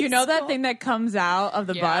today. You know that thing that comes out of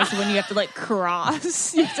the Yeah. bus when you have to like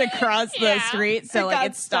cross? You have to cross the Yeah. street, so It like got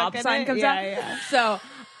its stop stuck in sign it? comes Yeah, out. yeah. So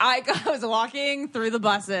I was walking through the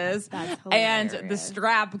buses, That's and the hilarious.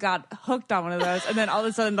 strap got hooked on one of those, and then all of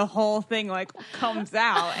a sudden the whole thing like comes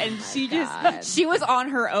out, and she was on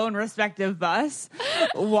her own respective bus,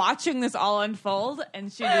 watching this all unfold,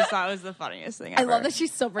 and she just thought it was the funniest thing ever. I love that she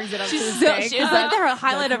still brings it up to this So, day. it was like the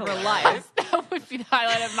highlight of her life. That would be the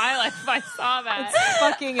highlight of my life if I saw that. It's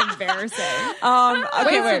fucking embarrassing. Okay,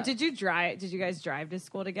 Wait, wait. so did you drive? Did you guys drive to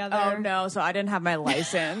school together? Oh no! So I didn't have my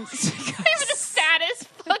license. They were the saddest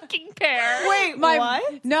fucking pair. Wait, My,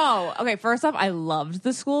 what? No. Okay, first off, I loved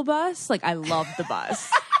the school bus. Like, I loved the bus.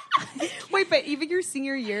 Wait, but even your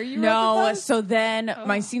senior year, you rode the No. bus? So then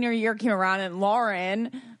my senior year came around, and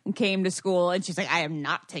Lauren came to school, and she's like, I am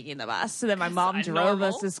not taking the bus. So then my mom drove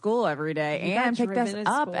us to school every day and picked us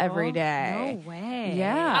up every day. No way.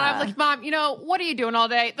 Yeah. And I'm like, Mom, what are you doing all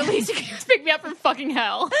day? The least you can do is pick me up from fucking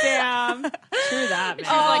hell. Damn. True that, man. She's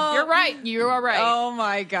like, you're right. You are right. Oh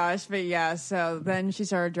my gosh. But yeah, so then she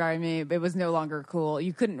started driving me. It was no longer cool.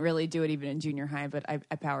 You couldn't really do it even in junior high, but I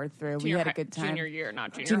powered through. We had a good time. Junior year,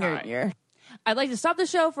 not junior high. Year. I'd like to stop the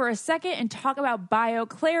show for a second and talk about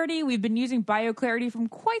BioClarity. We've been using BioClarity from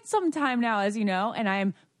quite some time now, as you know, and I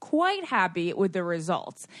am quite happy with the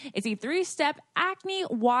results. It's a 3-step acne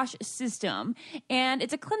wash system, and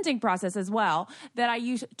it's a cleansing process as well that I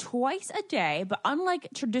use twice a day, but unlike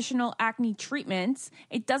traditional acne treatments,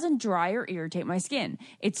 it doesn't dry or irritate my skin.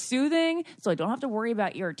 It's soothing, so I don't have to worry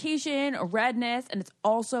about irritation or redness, and it's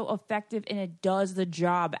also effective, and it does the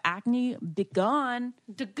job. Acne, be gone.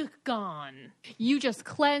 Gone. You just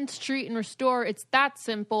cleanse, treat, and restore. It's that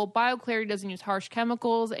simple. BioClarity doesn't use harsh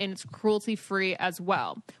chemicals, and it's cruelty-free as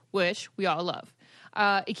well, which we all love.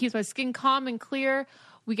 It keeps my skin calm and clear.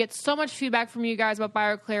 We get so much feedback from you guys about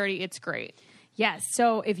BioClarity. It's great. Yes.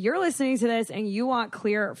 So if you're listening to this and you want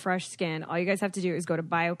clear, fresh skin, all you guys have to do is go to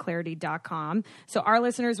bioclarity.com. So our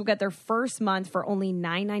listeners will get their first month for only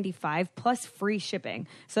 $9.95 plus free shipping.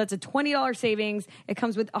 So that's a $20 savings. It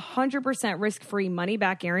comes with 100% risk-free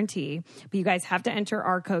money-back guarantee. But you guys have to enter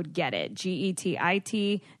our code GETIT,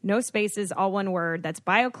 GETIT, no spaces, all one word. That's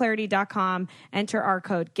bioclarity.com. Enter our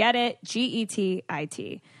code GETIT,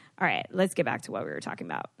 GETIT. All right, let's get back to what we were talking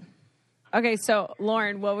about. Okay, so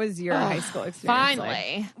Lauren, what was your high school experience?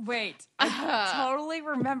 Finally. Like? Wait, I totally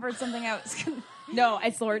remembered something else. No,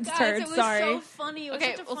 it's Lauren's turn. It was Sorry. so funny. It was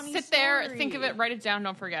Okay, such a well, funny sit story. there, think of it, write it down,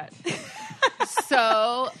 don't forget.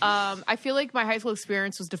 So, I feel like my high school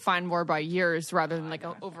experience was defined more by years rather than like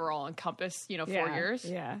an overall encompass, 4 years.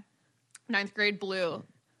 Yeah. 9th grade blew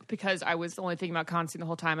because I was only thinking about Constantine the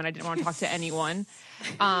whole time and I didn't want to talk to anyone.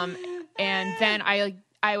 And then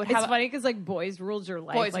I would have... It's funny because like boys ruled your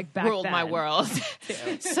life. Boys like back ruled then. my world.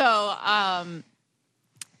 So I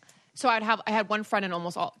had one friend in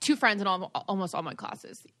two friends in almost all my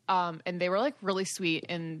classes. And they were like really sweet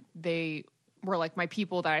and they were like my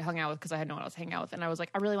people that I hung out with because I had no one else to hang out with. And I was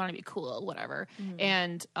like, I really want to be cool, whatever. Mm-hmm.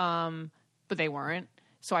 And, but they weren't.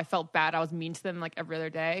 So I felt bad. I was mean to them like every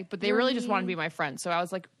other day, but they really just wanted to be my friend. So I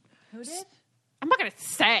was like, Who did? I'm not going to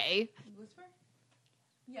say.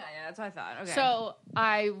 Yeah, that's what I thought. Okay. So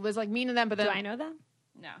I was like mean to them, but then Do I know them?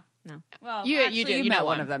 No. Well, you actually, do. You You met know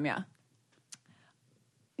one one of them, yeah.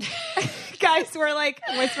 Guys, we're like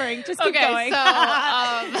whispering. Just keep okay, going.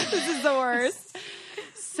 so This is the worst.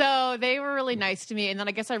 so they were really nice to me, and then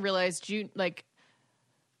I guess I realized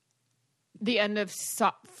the end of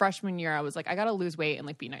freshman year, I was like, I gotta lose weight and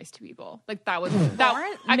like be nice to people. Like that was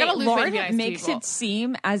that. I gotta lose weight and be nice to people. Makes it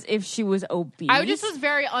seem as if she was obese. I just was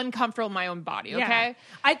very uncomfortable in my own body. Okay, Yeah.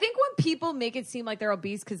 I think when people make it seem like they're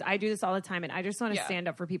obese, because I do this all the time, and I just want to Yeah. stand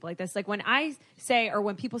up for people like this. Like when I say, or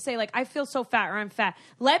when people say, like I feel so fat or I'm fat,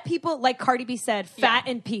 let people, like Cardi B said, fat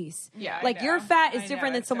in peace. Yeah, I like know. your fat is I different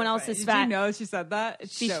know, than it's someone so else's funny. fat. Did you know she said that?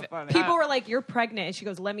 It's so funny. People were like, "You're pregnant," and she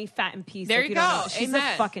goes, "Let me fat in peace." There if you don't go. know. She's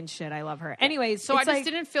Amen. a fucking shit. I love her. Anyways, so I it's just like,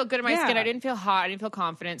 didn't feel good in my Yeah. skin. I didn't feel hot. I didn't feel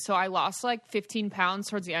confident. So I lost like 15 pounds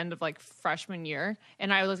towards the end of like freshman year,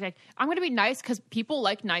 and I was like, I'm gonna be nice because people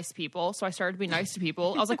like nice people. So I started to be nice to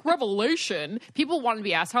people. I was like, revelation. People wanted to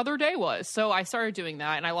be asked how their day was, so I started doing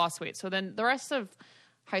that, and I lost weight. So then the rest of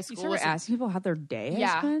high school You started was asking people how their day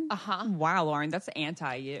Yeah. has been? Uh-huh. Wow, Lauren, that's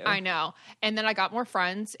anti-you. I know. And then I got more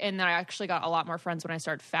friends, and then I actually got a lot more friends when I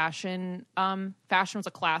started fashion. Fashion was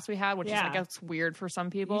a class we had, which is, Yeah. I guess, weird for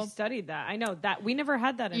some people. you studied that. I know that we never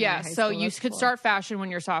had that. In Yeah, my high so school. you That's could cool. start fashion when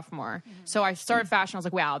you're a sophomore. So I started fashion. I was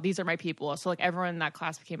like, wow, these are my people. So like everyone in that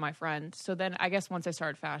class became my friend. So then I guess once I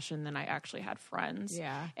started fashion, then I actually had friends.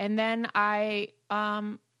 Yeah. And then I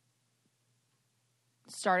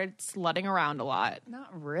started slutting around a lot.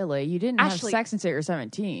 Not really. You didn't Actually- have sex until you were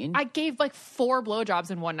 17. I gave like 4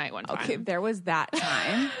 blowjobs in one night one time. Okay, there was that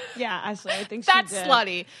time. Yeah, Ashley, I think That's she did.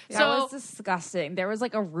 slutty. That So was disgusting. There was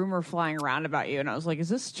like a rumor flying around about you, and I was like, is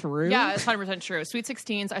this true? yeah, it's 100% true. Sweet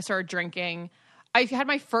 16s, I started drinking. I had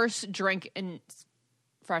my first drink in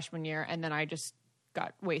freshman year, and then I just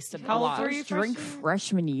got wasted How a old lot. were you? Drink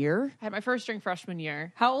freshman year? I had my first drink freshman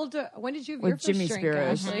year. How old? When did you have your With first Jimmy drink,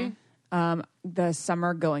 Spears. Ashley? The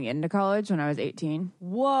summer going into college when I was 18.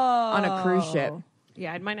 Whoa! On a cruise ship.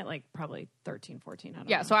 Yeah, I'd mine at like probably 13, 14. I don't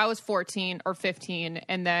Yeah, know. so I was 14 or 15,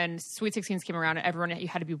 and then Sweet 16s came around, and everyone, you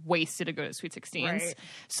had to be wasted to go to Sweet 16s. Right.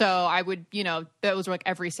 So I would, those were like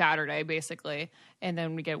every Saturday, basically. And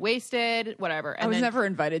then we get wasted, whatever. And I was then, never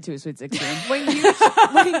invited to a Sweet 16. when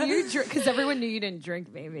you drink, because everyone knew you didn't drink,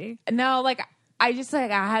 maybe. No, like I just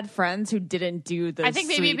like I had friends who didn't do the. I think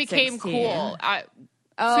maybe it Sweet became 16. cool.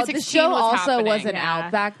 Oh, Sweet the 16 show was also happening. wasn't Yeah.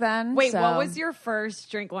 out back then. Wait, so- what was your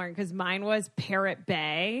first drink, Lauren? Because mine was Parrot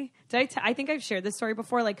Bay. I think I've shared this story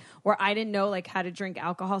before, like where I didn't know like how to drink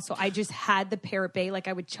alcohol, so I just had the Parrot Bay. Like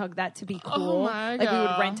I would chug that to be cool. my Like we would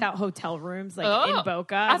God. rent out hotel rooms like in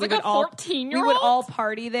Boca. As We like would a all- 14-year-old? We would all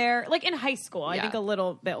party there, like in high school. I Yeah. think a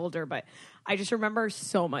little bit older, but I just remember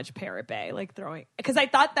so much Parrot Bay, like throwing because I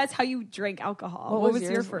thought that's how you drink alcohol. What was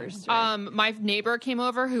your yours? first drink? My neighbor came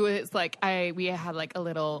over who is like we had like a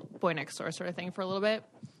little boy next door sort of thing for a little bit.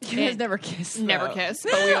 You guys never kissed. Never though. kissed,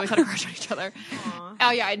 but we always had a crush on each other. Oh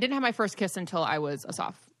yeah, I didn't have my first kiss until I was a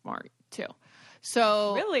sophomore too.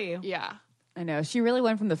 So Really? yeah, I know. She really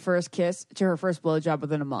went from the first kiss to her first blowjob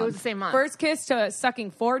within a month. it was the same month. First kiss to sucking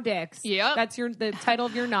 4 dicks. Yep. That's the title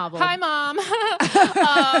of your novel. Hi, mom.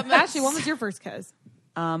 Ashley, when was your first kiss?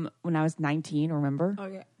 When I was 19, remember? Oh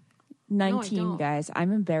yeah. 19, don't. guys.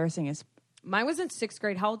 I'm embarrassing as Mine was in 6th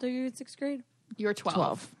grade. How old are you in 6th grade? You were 12.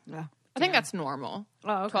 12. Yeah. I think that's normal.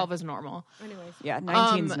 Oh, okay. 12 is normal. Anyways. Yeah,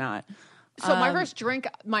 19's not. So my first drink,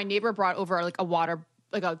 my neighbor brought over like a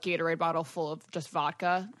Gatorade bottle full of just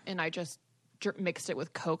vodka, and I just mixed it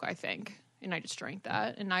with Coke, I think. And I just drank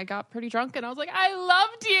that, and I got pretty drunk, and I was like, I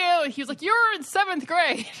loved you. And he was like, you were in 7th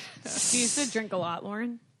grade. You used to drink a lot,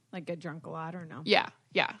 Lauren? Like get drunk a lot or no? Yeah.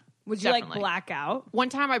 Would you like definitely. black out? One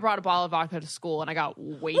time I brought a bottle of vodka to school, and I got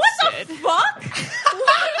wasted. Fuck?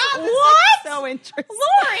 What? So interesting.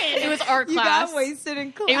 It was art You class. got wasted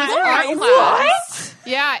in class. It was art class.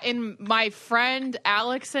 Yeah, and my friend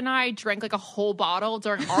Alex and I drank like a whole bottle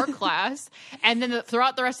during art class, and then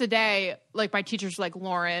throughout the rest of the day, like my teachers were like,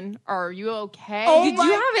 "Lauren, are you okay?" Did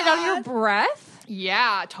you have it on your breath?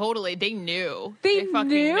 Yeah, totally. They knew. They fucking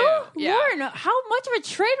knew? Yeah. Lauren, how much of a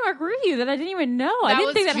trademark were you that I didn't even know? I That didn't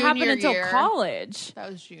was think that happened junior until year. college.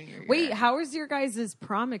 That was junior year. Wait, how was your guys'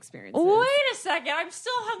 prom experience? Wait a second. I'm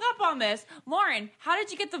still hung up on this. Lauren, how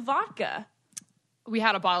did you get the vodka? we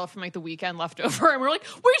had a bottle from like the weekend left over, and we're like,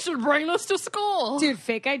 we should bring this to school. Dude,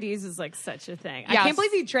 fake IDs is like such a thing. I Yes. can't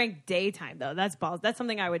believe you drank daytime though. That's balls. That's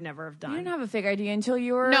something I would never have done. You didn't have a fake ID until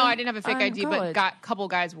you were No, I didn't have a fake ID, college. but a couple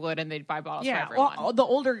guys would, and they'd buy bottles for yeah, everyone. well, the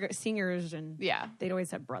older seniors and Yeah. they'd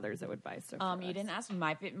always have brothers that would buy stuff. for You us. didn't ask me.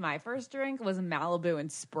 My first drink was Malibu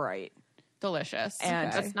and Sprite. Delicious.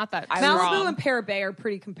 And that's not that Malibu strong. and Parrot Bay are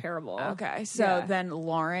pretty comparable. Okay, so Yeah. then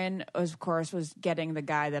Lauren, of course, was getting the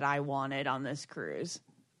guy that I wanted on this cruise.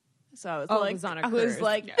 So I was Oh, it like, was on a I was cruise.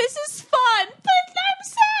 like, Yeah. this is fun, but I'm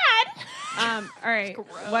sad. All right.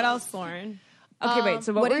 What else, Lauren? Okay, wait.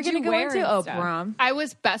 So what what we're did you gonna go wear into? and Oh, stuff? prom. I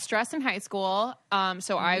was best dressed in high school,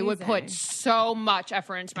 so I would put Amazing. so much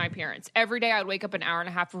effort into my appearance. Every day I would wake up an hour and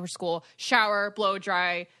a half before school, shower, blow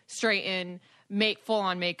dry, straighten, make full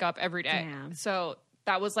on makeup every day. Damn. So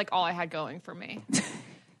that was like all I had going for me.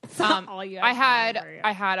 All you have going for you.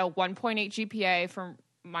 I had a 1.8 GPA from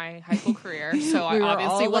my high school career, so I We were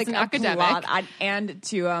obviously all, wasn't like, academic.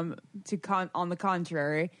 on the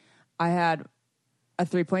contrary, I had a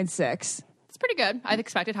 3.6. It's pretty good. I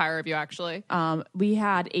expected higher of you, actually. We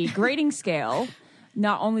had a grading scale.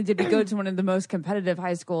 Not only did we go to one of the most competitive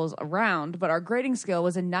high schools around, but our grading scale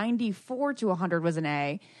was a 94 to 100 was an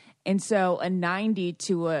A. And so a 90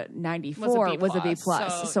 to a 94 was a B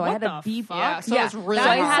plus. So I had a what B the plus. fuck? Yeah, so it was really so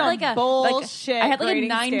I hard. had Some like a bullshit I had like a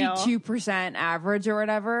grading scale. 92% average or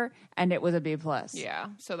whatever, and it was a B plus. Yeah,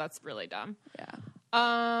 so that's really dumb.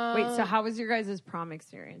 Yeah. Wait, so how was your guys' prom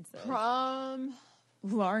experience? Though? Prom.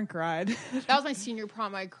 Lauren cried. That was my senior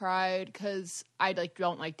prom. I cried because I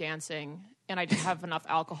don't like dancing, and I didn't have enough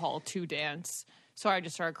alcohol to dance. So I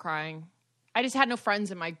just started crying. I just had no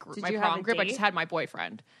friends in my group, Did my you have prom a group. I date? just had my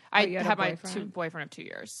boyfriend. I you had a had my boyfriend? boyfriend of 2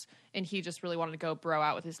 years, and he just really wanted to go bro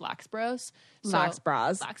out with his lax bros. Lax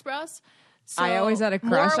bras. Lax bros. So I always had a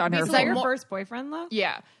crush on her Was that your more- first boyfriend though?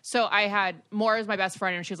 Yeah. So I had Moore as my best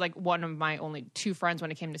friend, and she was like one of my only 2 friends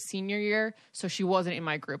when it came to senior year. So she wasn't in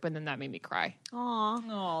my group, and then that made me cry. Aw.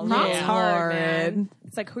 Oh, Prom's yeah. hard, man. Lauren.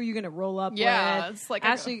 It's like who you gonna roll up Yeah, with. it's like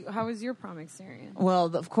Ashley, how was your prom experience?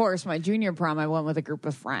 Well, of course, my junior prom, I went with a group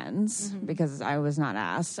of friends because I was not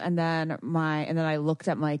asked, and then I looked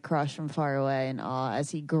at my crush from far away in awe as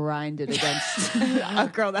he grinded against a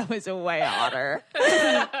girl that was way hotter.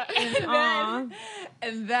 Aw.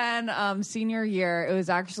 And then senior year, it was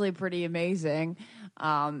actually pretty amazing.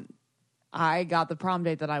 I got the prom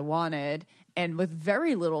date that I wanted, and with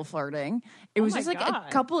very little flirting. It was my just like God.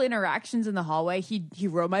 a couple interactions in the hallway. He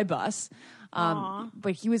rode my bus,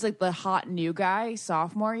 but he was like the hot new guy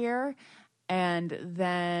sophomore year, and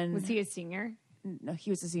then Was he a senior? no, he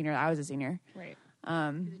was a senior. I was a senior. Right.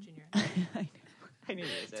 I knew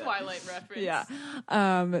he was Twilight reference.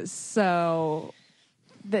 Yeah. So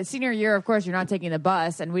the senior year, of course, you're not taking the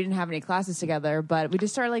bus, and we didn't have any classes together, but we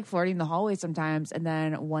just started like flirting in the hallway sometimes. And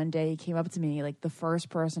then one day he came up to me, like the first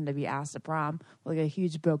person to be asked to prom, with like a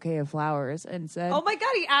huge bouquet of flowers, and said, "Oh my god,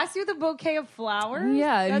 he asked you the bouquet of flowers."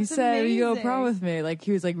 Yeah, and he That's said, "You go amazing. prom with me." Like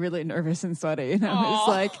he was like really nervous and sweaty, and I was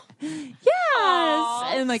like,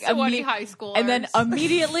 "Yes!" And like sweaty high schoolers. And then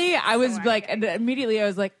immediately I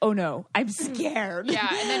was like, "Oh no, I'm scared." Yeah,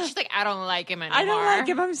 and then she's like, I don't like him anymore. I don't like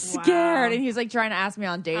him. I'm scared. And he's like trying to ask me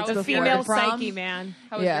on dates The before Female prom. psyche, man.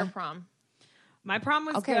 How was your prom? My prom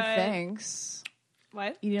was Okay, good. thanks.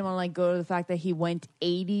 What? You didn't want to like go to the fact that he went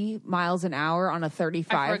 80 miles an hour on a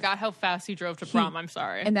 35. I forgot how fast he drove to prom. I'm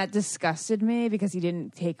sorry. And that disgusted me because he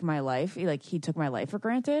didn't take my life. He took my life for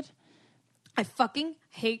granted. I fucking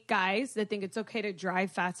hate guys that think it's okay to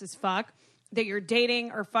drive fast as fuck, that you're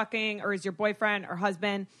dating or fucking or is your boyfriend or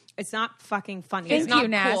husband. It's not fucking funny. Thank It's you, not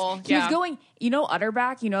Naz. cool. He was Yeah. going,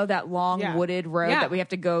 Utterback, that long wooded road that we have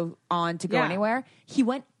to go on to go anywhere. He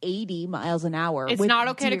went 80 miles an hour. It's with not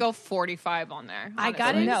okay to deer- go 45 on there. I got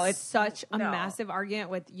honestly. in No, it's- such a no. massive argument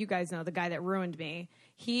with, you guys know, the guy that ruined me.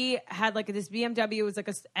 He had like this BMW, it was like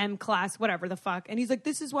a M class, whatever the fuck. And he's like,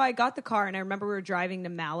 this is why I got the car. And I remember we were driving to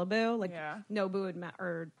Malibu, like Nobu and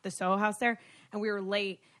or the Soho House there. And we were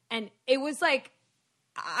late. And it was like,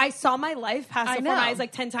 I saw my life pass before my eyes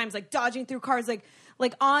like 10 times, like dodging through cars,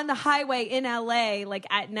 like on the highway in LA, like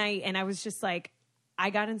at night. And I was just like, I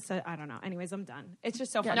got in I don't know. Anyways, I'm done. It's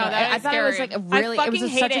just so funny. No, that I is thought it was scary. like a really, I it was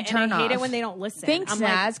fucking such hate a it, turn and I off. hate it when they don't listen. Thanks, I'm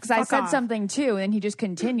Naz, because I fuck said off. something too, and then he just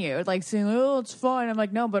continued, like saying, "Oh, it's fine." I'm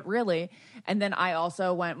like, "No, but really." And then I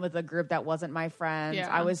also went with a group that wasn't my friends. Yeah.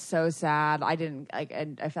 I was so sad. I didn't like,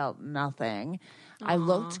 and I felt nothing. I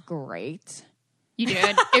looked great. You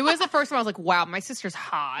did. It was the first time I was like, wow, my sister's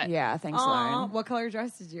hot. Yeah, thanks, Aw, Lauren. what color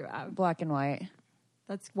dress did you have? Black and white.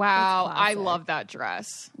 Wow, that's I classic. love that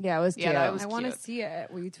dress. Yeah, it was cute. Yeah, that was I want to cute. see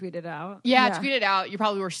it. Will you tweet it out? Yeah, Yeah. tweet it out. You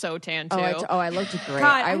probably were so tan too. I looked great.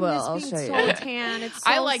 God, I will. I'll miss show being you. so tan. It's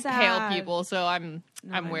so I like sad. pale people, so I'm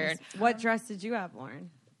I weird. miss- What dress did you have, Lauren?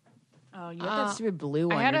 Oh, you had that stupid blue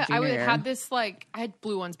one. I had your junior year. had this like I had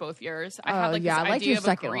blue ones both years. I Oh, had like yeah, I this liked idea your of a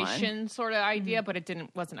second one. Grecian sort of idea, but it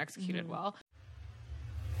wasn't executed well.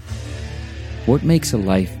 What makes a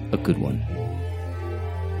life a good one?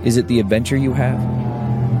 Is it the adventure you have?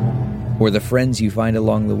 Or the friends you find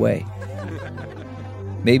along the way?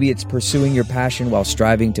 Maybe it's pursuing your passion while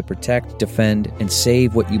striving to protect, defend, and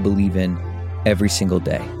save what you believe in every single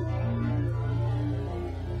day.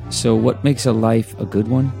 So what makes a life a good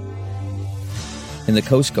one? In the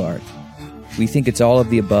Coast Guard, we think it's all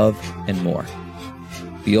of the above and more.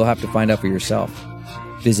 But you'll have to find out for yourself.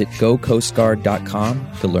 Visit gocoastguard.com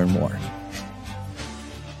to learn more.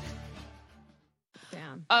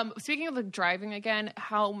 Speaking of like driving again,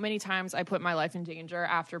 how many times I put my life in danger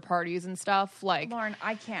after parties and stuff. Like Lauren,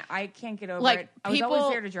 I can't get over like it. I was people,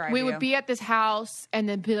 always there to drive we you. would be at this house and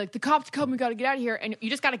then be like, the cops come, we got to get out of here. And you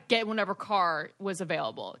just got to get whatever car was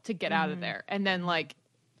available to get out of there. And then like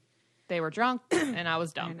they were drunk and I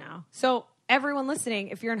was dumb. I know. So everyone listening,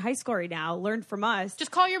 if you're in high school right now, learn from us.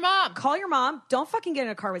 Just call your mom. Call your mom. Don't fucking get in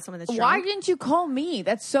a car with someone that's Why drunk. didn't you call me?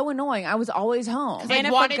 That's so annoying. I was always home. I And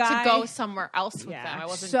if a wanted guy- to go somewhere else with Yeah. them. I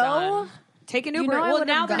wasn't So done. Take an You Uber. know I well, would've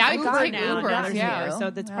now gone- there's Now you Uber can take now. Uber, Now there's yeah. Uber, so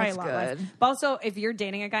that's probably a That's lot less. good. But also, if you're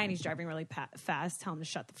dating a guy and he's driving really fast, tell him to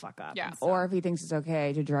shut the fuck up. Yeah. and stuff. Or if he thinks it's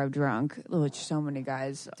okay to drive drunk, which so many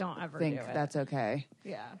guys Don't ever think do it. that's okay.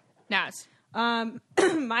 Yeah. Naz. My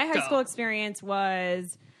high school experience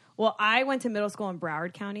was, well, I went to middle school in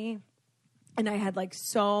Broward County, and I had like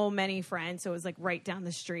so many friends. So it was like right down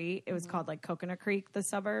the street. It was called like Coconut Creek, the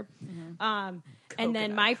suburb. And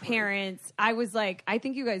then my parents, I was like, I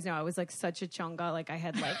think you guys know, I was like such a chunga. Like I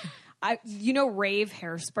had like, rave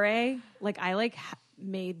hairspray. Like I like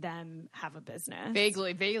made them have a business.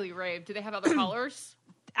 Vaguely rave. Do they have other colors?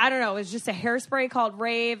 I don't know. It was just a hairspray called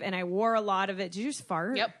Rave, and I wore a lot of it. Did you just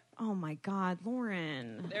fart? Yep. Oh my God,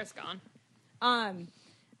 Lauren. There's gone.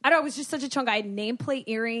 I don't know, it was just such a chunk. I had nameplate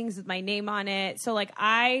earrings with my name on it. So like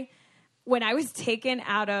when I was taken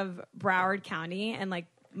out of Broward County and like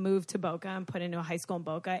moved to Boca and put into a high school in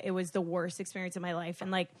Boca, it was the worst experience of my life.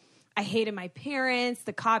 And like I hated my parents.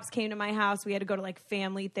 The cops came to my house. We had to go to like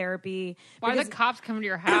family therapy. Why are the cops coming to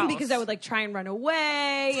your house? Because I would like try and run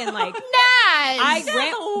away and like Naz!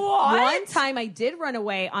 One time I did run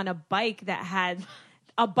away on a bike that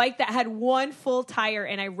had one full tire,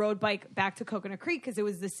 and I rode bike back to Coconut Creek because it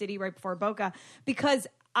was the city right before Boca, because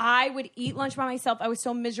I would eat lunch by myself. I was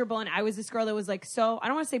so miserable, and I was this girl that was like so, I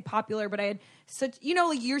don't want to say popular, but I had such,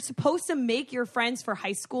 like you're supposed to make your friends for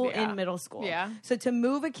high school in middle school. Yeah. So to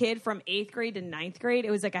move a kid from 8th grade to 9th grade,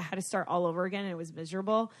 it was like I had to start all over again, and it was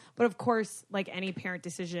miserable. But of course, like any parent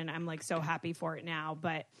decision, I'm like so happy for it now.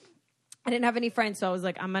 But I didn't have any friends, so I was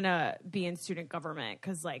like, I'm going to be in student government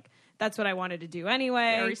because like that's what I wanted to do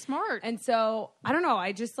anyway. Very smart. And so, I don't know.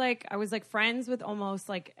 I just like, I was like friends with almost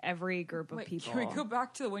like every group of people. Can we go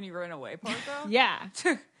back to when you ran away part though? Yeah.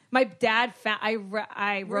 My dad found, I Where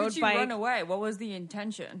rode did you bike. run away? What was the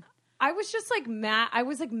intention? I was just like mad. I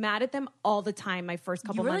was like mad at them all the time my first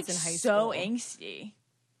couple months in high school. So angsty.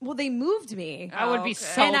 Well, they moved me. I would be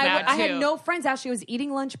so and mad I too. had no friends. Actually, I was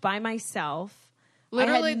eating lunch by myself.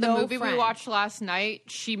 Literally, the movie friends. we watched last night,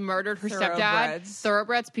 she murdered her stepdad,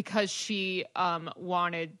 Thoroughbreds, because she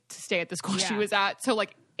wanted to stay at the school she was at. So,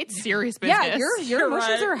 like, it's serious business. Yeah, your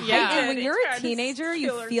emotions are heightened. Yeah. When you're a teenager,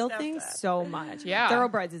 you feel things so much. Yeah.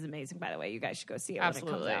 Thoroughbreds is amazing, by the way. You guys should go see it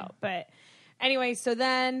Absolutely. when it comes out. But anyway, so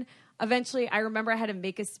then eventually I remember I had to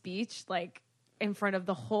make a speech, like, in front of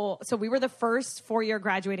the whole. So we were the first 4-year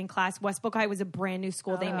graduating class. West Boca High was a brand new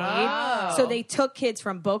school they made. So they took kids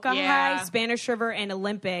from Boca High, Spanish River, and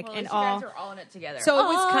Olympic, and all. You guys are all in it together. So it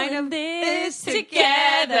was kind of this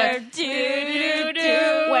together.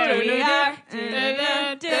 Where we are.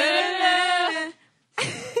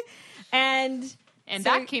 And so,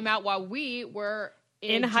 that came out while we were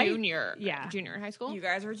in junior in high school. You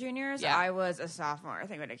guys were juniors? Yeah. I was a sophomore, I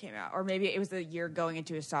think, when it came out. Or maybe it was the year going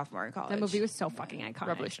into a sophomore in college. that movie was so fucking iconic.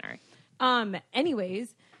 Revolutionary.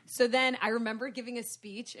 Anyways, so then I remember giving a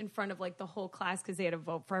speech in front of like the whole class because they had a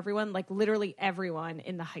vote for everyone, like literally everyone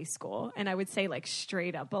in the high school. And I would say like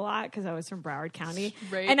straight up a lot because I was from Broward County.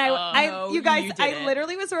 You guys, I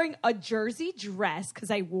literally was wearing a jersey dress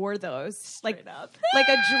because I wore those like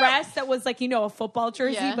a dress that was like, a football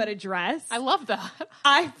jersey, but a dress. I love that.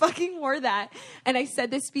 I fucking wore that. And I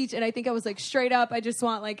said this speech and I think I was like straight up. I just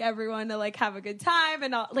want like everyone to like have a good time.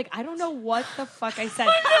 And I don't know what the fuck I said,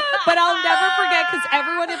 but I'll never forget because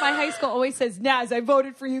everyone in my high school always says, Naz, I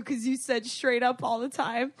voted for you because you said straight up all the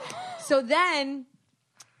time. So then,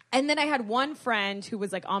 and then I had one friend who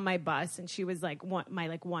was like on my bus and she was like one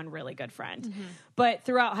really good friend. Mm-hmm. But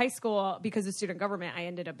throughout high school, because of student government, I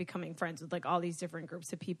ended up becoming friends with like all these different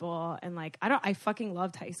groups of people. And like, I fucking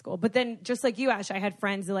loved high school. But then just like you, Ash, I had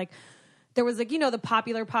friends that like, there was like, the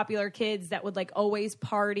popular kids that would like always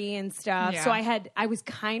party and stuff. Yeah. So I was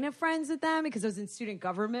kind of friends with them because I was in student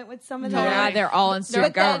government with some of them. Yeah, they're all in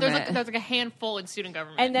student government. There's like a handful in student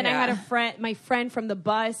government. And then I had my friend from the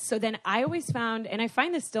bus. So then I always found, and I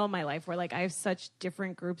find this still in my life where like I have such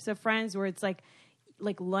different groups of friends where it's like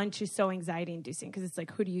lunch is so anxiety inducing because it's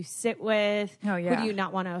like, who do you sit with? Oh, yeah. Who do you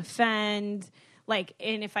not want to offend? Like,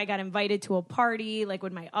 and if I got invited to a party, like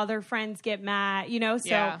would my other friends get mad? So...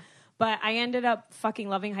 Yeah. But I ended up fucking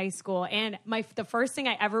loving high school. And the first thing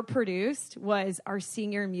I ever produced was our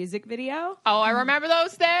senior music video. Oh, I remember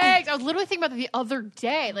those things. I was literally thinking about that the other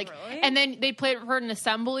day. Like, really? And then they played it for an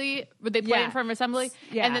assembly. Would they play it in front of an assembly?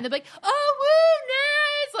 Yeah. And then they'd be like, oh, woo,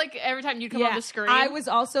 nice. Like, every time you'd come on the screen. I was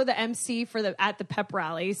also the MC at the pep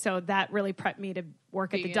rally. So that really prepped me to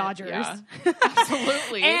work at the Dodgers. Yeah.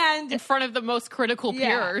 Absolutely. And in front of the most critical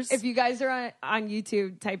peers. If you guys are on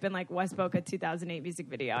YouTube, type in like West Boca 2008 music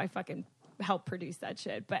video. I fucking helped produce that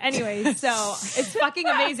shit. But anyways, so it's fucking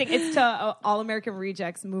amazing. It's to All American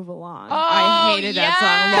Rejects Move Along. Oh, I hated that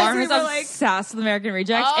song. Lauren was obsessed with American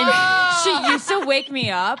Rejects. And she used to wake me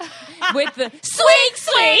up with the swing,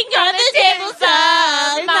 swing on the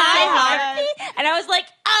tabletop, my heartbeat. And I was like,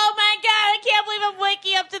 oh my God, I can't believe I'm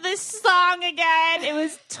waking up to this song again. It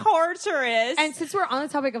was torturous. And since we're on the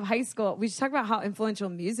topic of high school, we should talk about how influential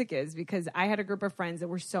music is because I had a group of friends that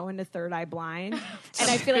were so into Third Eye Blind. And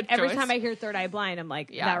I feel like every time I hear Third Eye Blind, I'm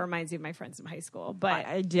like, that reminds me of my friends from high school. But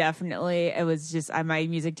I definitely, it was just, my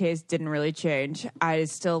music taste didn't really change. I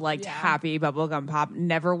still liked happy bubblegum pop.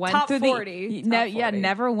 Never went Top through 40.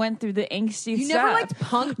 Never went through the angsty you stuff. never liked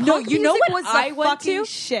punk? No, punk you know music what was I went to?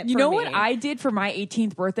 Shit you know for what me. I did for my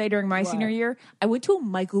 18th birthday during my senior year? I went to a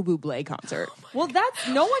Michael Bublé concert. Well, that's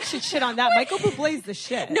no one should shit on that. Michael Bublé's the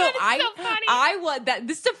shit. No, I was that.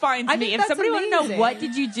 This defines me. If somebody want to know what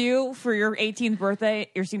did you do for your 18th birthday,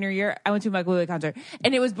 your senior year, I went to a Michael Bublé concert,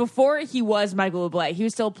 and it was before he was Michael Bublé. He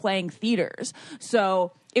was still playing theaters,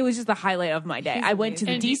 so. It was just the highlight of my day. I went to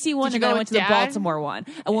the DC one and then I went to the Baltimore one.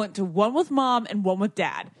 I went to one with mom and one with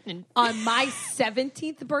dad. On my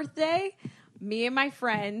 17th birthday, me and my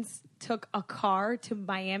friends took a car to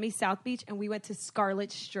Miami South Beach and we went to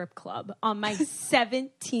Scarlet Strip Club on my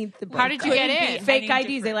 17th birthday. How did you get in? Fake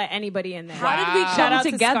IDs. They let anybody in there. How did we Shout come out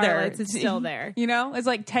together? To Scarlet's. It's still there. You know, it's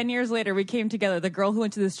like 10 years later we came together. The girl who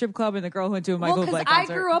went to the strip club and the girl who went to a Michael Bublé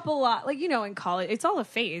concert. I grew up a lot, like, you know, in college. It's all a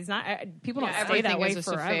phase. Not people don't stay that way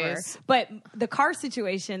forever. But the car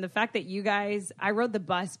situation, the fact that you guys, I rode the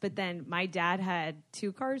bus, but then my dad had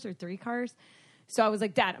 2 cars or 3 cars. So I was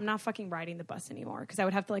like, Dad, I'm not fucking riding the bus anymore because I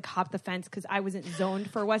would have to like hop the fence because I wasn't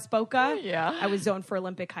zoned for West Boca. Yeah. I was zoned for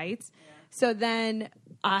Olympic Heights. Yeah. So then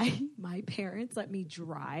my parents let me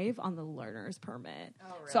drive on the learner's permit. Oh,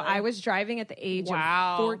 really? So I was driving at the age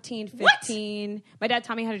of 14, 15. What? My dad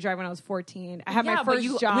taught me how to drive when I was 14. I had my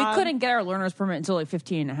first job. We couldn't get our learner's permit until like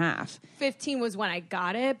 15 and a half. 15 was when I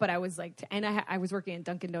got it, but I was like, and I was working at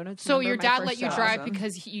Dunkin' Donuts. So your dad let you drive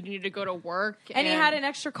because you needed to go to work? And he had an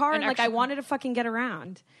extra car, and like I wanted to fucking get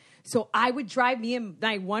around. So I would drive me and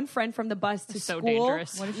my one friend from the bus to school.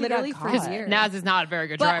 Dangerous. What if literally for years. Naz is not a very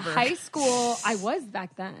good but driver. High school, I was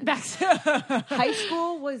back then. High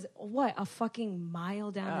school was a fucking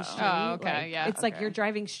mile down the street. Oh, okay, like, yeah. It's like you're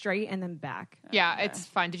driving straight and then back. Yeah, it's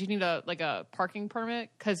fine. Did you need a parking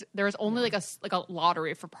permit? Because there was only like a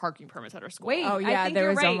lottery for parking permits at our school. Wait, oh yeah, there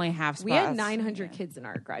was only half spots. We had 900 kids in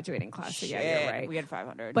our graduating class. So yeah, you're right. We had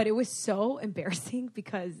 500. But it was so embarrassing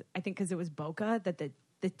because it was Boca that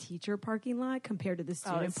the teacher parking lot compared to the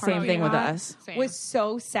student parking lot. Same thing with us. Was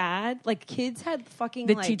so sad. Like kids had fucking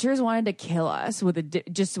the teachers wanted to kill us with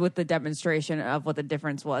the demonstration of what the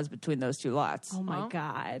difference was between those 2 lots. Oh my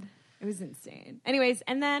God. It was insane. Anyways,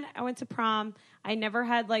 and then I went to prom. I never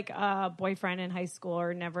had like a boyfriend in high school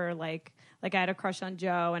or never like I had a crush on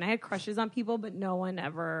Joe and I had crushes on people, but no one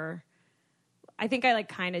ever. I think I like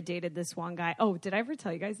kind of dated this one guy. Oh, did I ever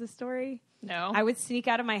tell you guys this story? No. I would sneak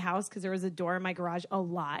out of my house because there was a door in my garage a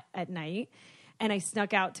lot at night. And I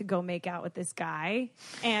snuck out to go make out with this guy.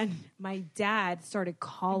 And my dad started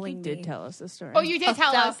calling me. You did tell us this story. Oh, you did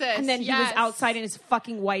tell us this. And then he was outside in his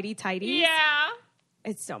fucking whitey tighties. Yeah.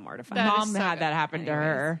 It's so mortifying. Mom had that happen to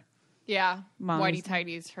her. Yeah. Whitey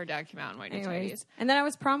tighties. Her dad came out in whitey tighties. And then I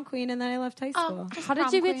was prom queen and then I left high school. How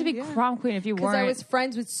did you get to be prom queen if you weren't? Because I was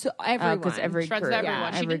friends with everyone. Because every friends with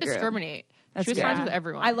everyone. She didn't discriminate. She was friends with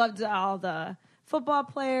everyone. I loved all the football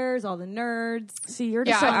players, all the nerds. See, you're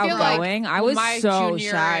just so outgoing. I was so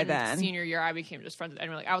shy then. Senior year, I became just friends with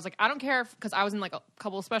everyone. Like, I was like, I don't care because I was in like a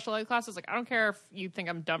couple of special ed classes. Like, I don't care if you think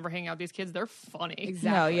I'm dumb for hanging out with these kids. They're funny. Exactly.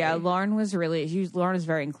 No, yeah, Lauren was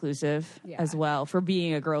very inclusive as well for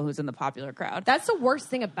being a girl who's in the popular crowd. That's the worst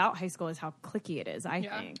thing about high school is how cliquey it is. I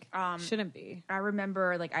think shouldn't be. I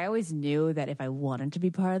remember, like, I always knew that if I wanted to be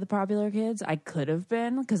part of the popular kids, I could have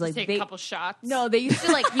been because like take a couple shots. No, they used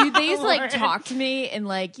to they used to like talk to me and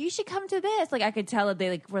like, you should come to this. Like I could tell that they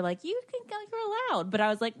like were like, you can you're allowed, but I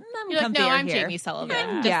was like, I'm Jamie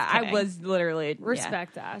Sullivan. Yeah, I was literally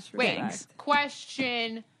respect Ash. Wait,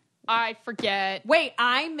 question. I forget. Wait,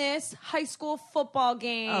 I miss high school football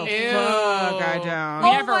games. Oh, fuck, I don't.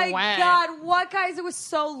 Oh my God, what guys? It was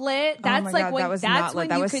so lit. That's like when that's when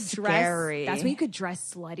you could scary. dress. That's when you could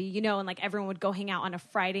dress slutty, you know, and like everyone would go hang out on a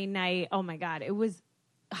Friday night. Oh my God, it was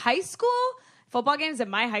high school. Football games at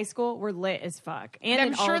my high school were lit as fuck. And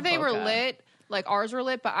I'm sure they were lit. Like ours were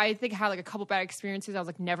lit, but I think I had like a couple bad experiences. I was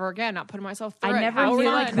like, never again, not putting myself through it. I never knew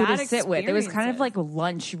like who to sit with. It was kind of like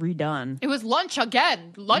lunch redone. It was lunch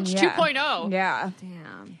again. Lunch 2.0. Yeah.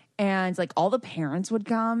 Damn. And like all the parents would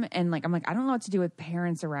come and like I'm like, I don't know what to do with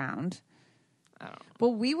parents around. I don't know. But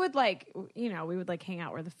we would like, you know, we would like hang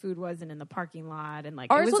out where the food was and in the parking lot and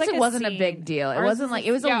like ours it was like wasn't a big deal. It wasn't like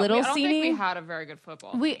it was a little I don't sceney. think we had a very good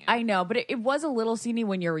football team. I know, but it was a little sceney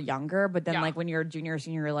when you were younger. But then like when you're a junior or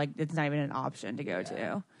senior, you're like it's not even an option to go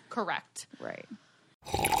to. Correct. Right.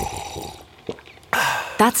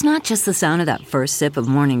 That's not just the sound of that first sip of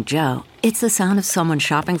Morning Joe. It's the sound of someone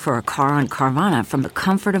shopping for a car on Carvana from the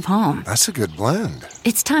comfort of home. That's a good blend.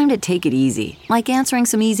 It's time to take it easy, like answering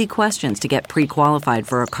some easy questions to get pre-qualified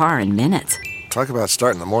for a car in minutes. Talk about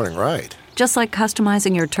starting the morning right. Just like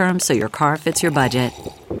customizing your terms so your car fits your budget.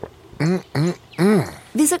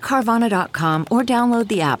 Visit Carvana.com or download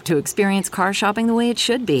the app to experience car shopping the way it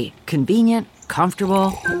should be. Convenient,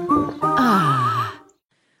 comfortable.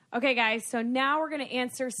 Okay, guys, so now we're going to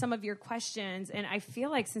answer some of your questions. And I feel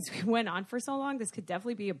like since we went on for so long, this could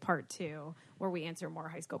definitely be a part 2 where we answer more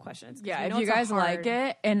high school questions. Yeah, if you guys like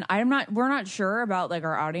it. And we're not sure about like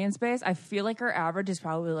our audience base. I feel like our average is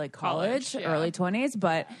probably like college early 20s.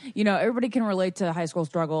 But, you know, everybody can relate to high school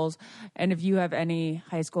struggles. And if you have any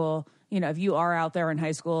high school, you know, if you are out there in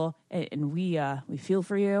high school and we feel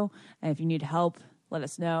for you. And if you need help, let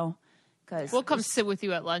us know. Because we'll come sit with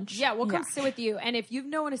you at lunch. Yeah, we'll come sit with you. And if you've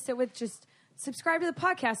no one to sit with, just subscribe to the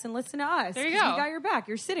podcast and listen to us. There you go. We got your back.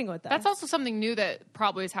 You're sitting with us. That's also something new that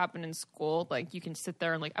probably has happened in school. Like, you can sit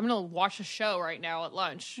there and, like, I'm going to watch a show right now at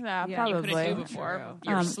lunch. Yeah, Yeah, probably. You couldn't do before.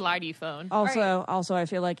 Your slidey phone. Also, I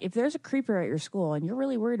feel like if there's a creeper at your school and you're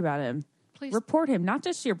really worried about him, Please report him, not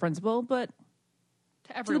just to your principal, but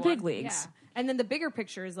to everyone. to the big leagues. Yeah. And then the bigger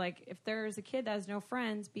picture is like, if there's a kid that has no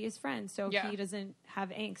friends, be his friend so he doesn't have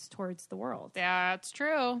angst towards the world. That's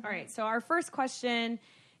true. All right, so our first question,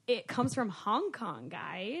 it comes from Hong Kong,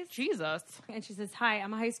 guys. Jesus. And she says, hi,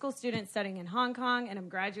 I'm a high school student studying in Hong Kong, and I'm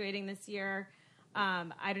graduating this year.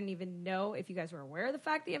 I don't even know if you guys were aware of the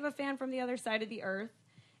fact that you have a fan from the other side of the earth.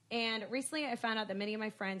 And recently I found out that many of my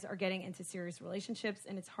friends are getting into serious relationships,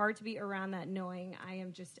 and it's hard to be around that knowing I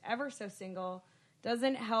am just ever so single.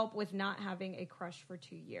 Doesn't help with not having a crush for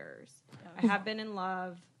 2 years. I have been in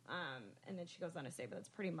love. And then she goes on to say, but that's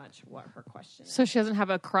pretty much what her question is. So she doesn't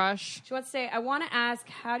have a crush? She wants to say, I want to ask,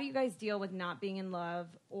 how do you guys deal with not being in love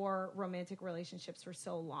or romantic relationships for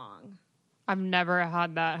so long? I've never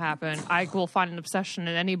had that happen. I will find an obsession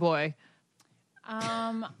in any boy.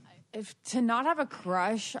 If to not have a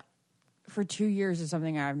crush for 2 years is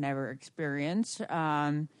something I've never experienced. But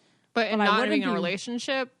I not wouldn't being in a be-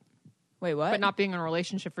 relationship, Wait, what? but not being in a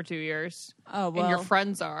relationship for 2 years. Oh, And your well.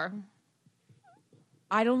 friends are.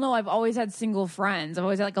 I don't know. I've always had single friends. I've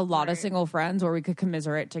always had like a lot of single friends where we could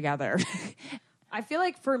commiserate together. I feel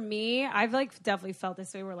like for me, I've like definitely felt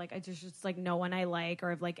this way where like I just like no one I like,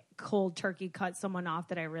 or I've like cold turkey cut someone off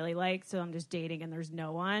that I really like, so I'm just dating and there's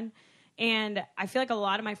no one. And I feel like a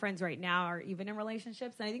lot of my friends right now are even in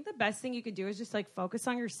relationships, and I think the best thing you could do is just like focus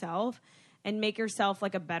on yourself and make yourself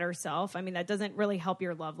like a better self. I mean, that doesn't really help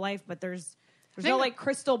your love life, but there's no like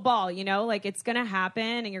crystal ball, you know, like it's going to happen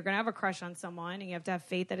and you're going to have a crush on someone and you have to have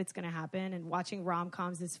faith that it's going to happen. And watching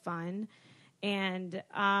rom-coms is fun. And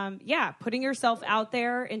putting yourself out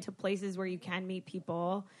there into places where you can meet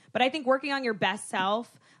people. But I think working on your best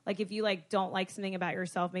self, like if you like don't like something about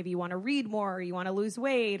yourself, maybe you want to read more or you want to lose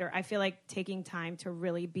weight, or I feel like taking time to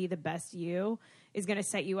really be the best you is going to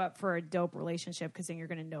set you up for a dope relationship, because then you're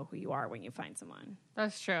going to know who you are when you find someone.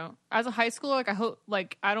 That's true. As a high schooler, like I hope,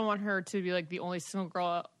 like I don't want her to be like the only single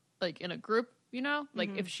girl like in a group, you know?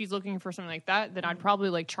 Like if she's looking for something like that, then I'd probably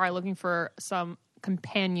like try looking for some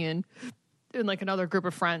companion in like another group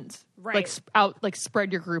of friends. Right. Like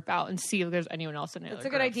spread your group out and see if there's anyone else in it. It's a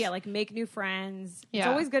good idea. Like make new friends. Yeah. It's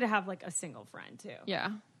always good to have like a single friend too. Yeah.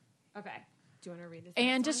 Okay. Do you want to read this?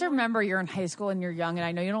 And just remember, you're in high school and you're young, and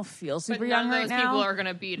I know you don't feel super But young none of right those now. people are going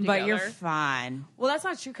to be together. But you're fine. Well, that's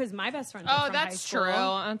not true, because my best friend. Oh, from that's high school. true.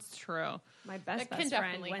 That's true. My best That can friend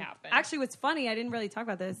definitely went. happen. Actually, what's funny, I didn't really talk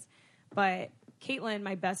about this, but Caitlin,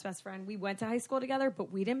 my best friend, we went to high school together,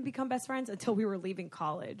 but we didn't become best friends until we were leaving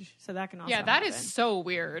college. So that can also Yeah, that happen. is so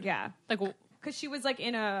weird. Yeah, Like, because she was like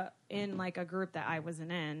in a group that I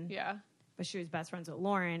wasn't in. yeah. But she was best friends with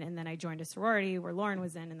Lauren, and then I joined a sorority where Lauren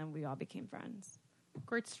was in, and then we all became friends.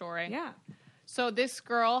 Great story. Yeah. So this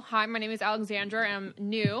girl, hi, my name is Alexandra. I'm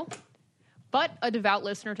new, but a devout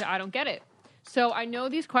listener to I Don't Get It. So I know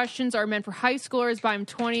these questions are meant for high schoolers, but I'm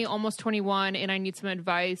 20, almost 21, and I need some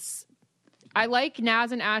advice. I, like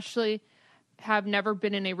Naz and Ashley, have never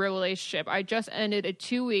been in a real relationship. I just ended a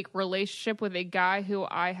 2-week relationship with a guy who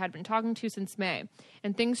I had been talking to since May,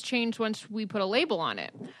 and things changed once we put a label on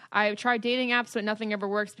it. I have tried dating apps, but nothing ever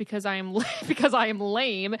works because I am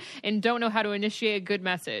lame and don't know how to initiate a good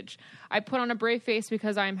message. I put on a brave face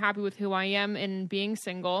because I am happy with who I am and being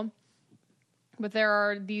single. But there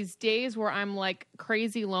are these days where I'm like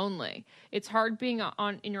crazy lonely. It's hard being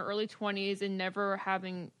in your early 20s and never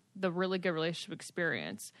having the really good relationship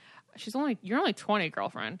experience. You're only 20,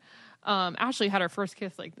 girlfriend. Ashley had her first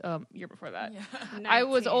kiss like year before that. Yeah. I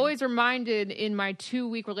was always reminded in my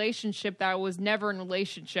 2-week relationship that I was never in a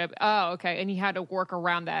relationship. Oh, okay. And he had to work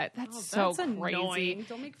around that. That's so crazy. Annoying.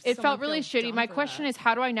 Don't make It someone felt really feel shitty. dumb My for question that. is,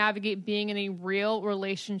 how do I navigate being in a real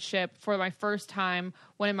relationship for my first time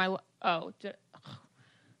when in my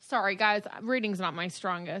sorry, guys, reading's not my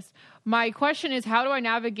strongest. My question is, how do I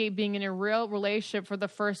navigate being in a real relationship for the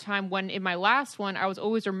first time when in my last one, I was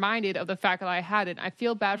always reminded of the fact that I had it. I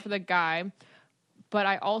feel bad for the guy, but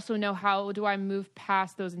I also know how do I move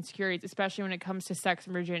past those insecurities, especially when it comes to sex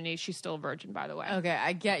and virginity. She's still a virgin, by the way. Okay,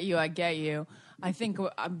 I get you. I think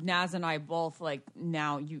Naz and I both, like,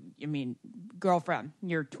 now, girlfriend,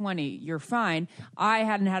 you're 20, you're fine. I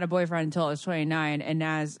hadn't had a boyfriend until I was 29, and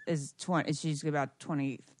Naz is 20, she's about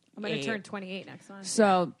 28. I'm going to turn 28 next month.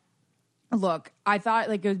 So Look, I thought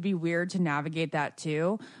like it would be weird to navigate that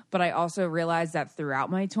too, but I also realized that throughout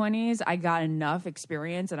my 20s, I got enough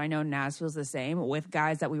experience, and I know Naz feels the same, with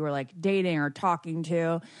guys that we were like dating or talking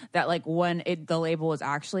to, that like when the label was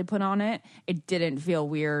actually put on it, it didn't feel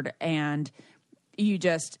weird, and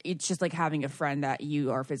it's just like having a friend that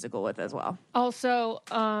you are physical with as well. Also,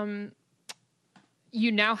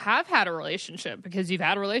 you now have had a relationship because you've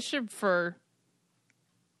had a relationship for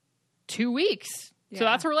 2 weeks. Yeah. So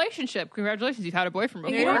that's a relationship. Congratulations, you've had a boyfriend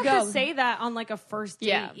before. You don't have to say that on like a first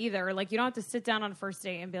date either. Like you don't have to sit down on a first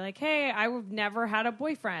date and be like, "Hey, I've never had a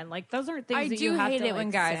boyfriend." Like those aren't things that you have to. I do hate it when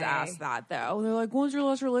guys say. ask that though. They're like, "When's your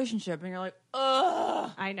last relationship?" And you're like,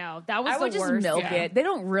 "Ugh." I know that was I would the just worst. milk it. They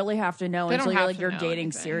don't really have to know until you're dating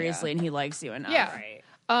anything, seriously and he likes you enough. Yeah, right.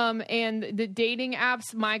 And the dating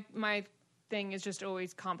apps, my thing is just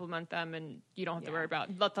always compliment them, and you don't have to worry about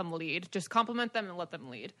let them lead. Just compliment them and let them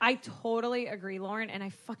lead. I totally agree, Lauren, and I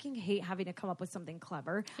fucking hate having to come up with something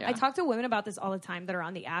clever. I talk to women about this all the time that are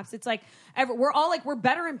on the apps. It's like we're all like, we're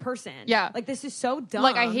better in person. Yeah, like this is so dumb.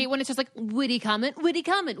 Like I hate when it's just like witty comment. It's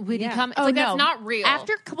like that's not real.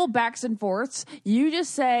 After a couple backs and forths, you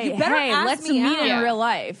just say, "Hey, let's meet in real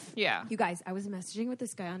life." Yeah, you guys, I was messaging with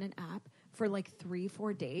this guy on an app for like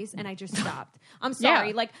 3-4 days, and I just stopped. I'm sorry.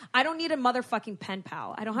 Yeah. Like, I don't need a motherfucking pen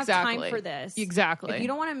pal. I don't have time for this. Exactly. If you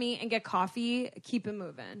don't want to meet and get coffee, keep it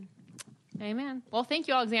moving. Amen. Well, thank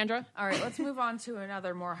you, Alexandra. All right, let's move on to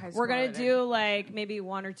another more high school. We're going to do like maybe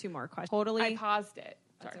 1 or 2 more questions. Totally. I paused it.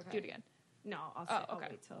 Sorry, okay. do it again. No, I'll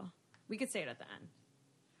wait till. We could say it at the end.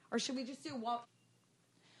 Or should we just do what?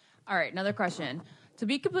 All right, another question. To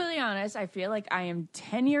be completely honest, I feel like I am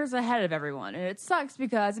 10 years ahead of everyone, and it sucks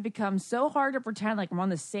because it becomes so hard to pretend like I'm on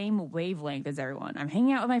the same wavelength as everyone. I'm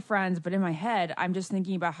hanging out with my friends, but in my head, I'm just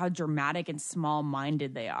thinking about how dramatic and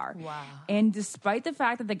small-minded they are. Wow. And despite the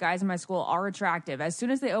fact that the guys in my school are attractive, as soon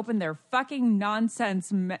as they open their fucking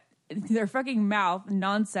their fucking mouth,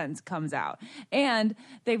 nonsense comes out, and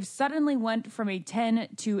they've suddenly went from a 10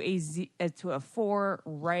 to a 4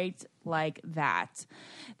 right like that.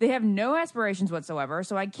 They have no aspirations whatsoever,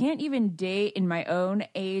 so I can't even date in my own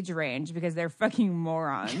age range because they're fucking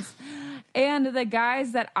morons. And the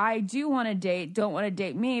guys that I do want to date don't want to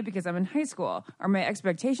date me because I'm in high school. Are my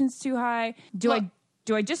expectations too high? Do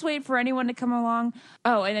I just wait for anyone to come along?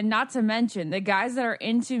 Oh, and then not to mention, the guys that are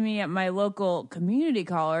into me at my local community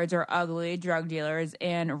college are ugly drug dealers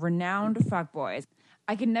and renowned fuckboys.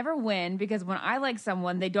 I can never win because when I like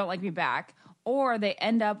someone, they don't like me back, or they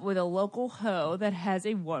end up with a local hoe that has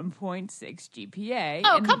a 1.6 GPA.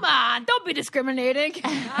 Oh, come on. Don't be discriminating.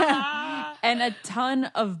 And a ton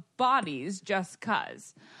of bodies just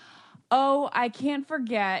 'cause. Oh, I can't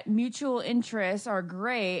forget, mutual interests are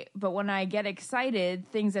great, but when I get excited,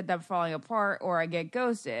 things end up falling apart or I get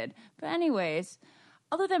ghosted. But anyways,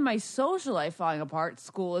 other than my social life falling apart,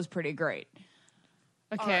 school is pretty great.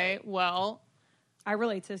 Okay, well, I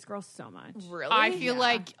relate to this girl so much. Really? I feel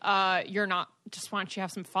like you're not, just why don't you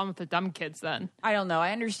have some fun with the dumb kids then? I don't know.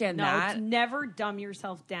 I understand that. No, never dumb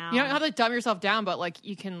yourself down. You don't have to dumb yourself down, but like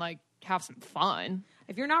you can like have some fun.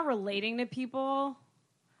 If you're not relating to people,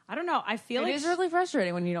 I don't know. I feel like it is really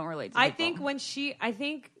frustrating when you don't relate to people. I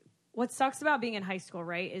think what sucks about being in high school,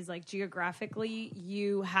 right, is like geographically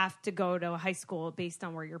you have to go to a high school based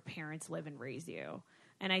on where your parents live and raise you.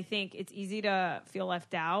 And I think it's easy to feel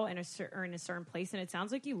left out in a certain place. And it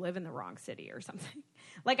sounds like you live in the wrong city or something.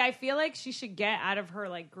 Like, I feel like she should get out of her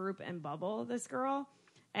like group and bubble, this girl,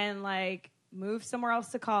 and like move somewhere else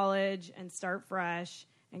to college and start fresh.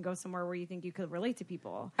 And go somewhere where you think you could relate to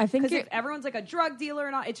people. I think if everyone's like a drug dealer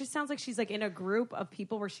and all, it just sounds like she's like in a group of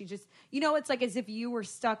people where she just, it's like as if you were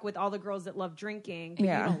stuck with all the girls that love drinking, but you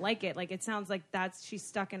don't like it. Like it sounds like she's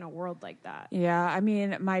stuck in a world like that. Yeah, I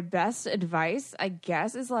mean, my best advice, I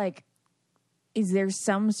guess, is like, is there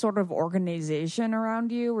some sort of organization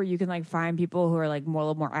around you where you can like find people who are like a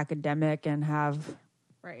little more academic and have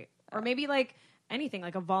right, or maybe like. Anything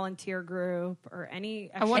like a volunteer group or anything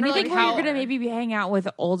where you're going to maybe hang out with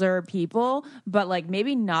older people, but like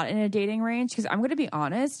maybe not in a dating range. Because I'm going to be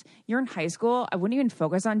honest, you're in high school. I wouldn't even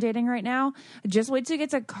focus on dating right now. Just wait till you get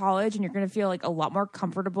to college and you're going to feel like a lot more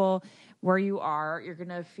comfortable where you are. You're going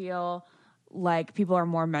to feel like people are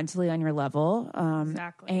more mentally on your level.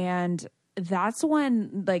 Exactly. And that's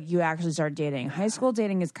when like you actually start dating. High school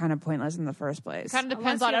dating is kind of pointless in the first place. Kind of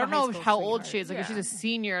depends on, I don't know how old she is. Like if she's a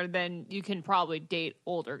senior, then you can probably date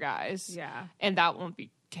older guys. Yeah. And that won't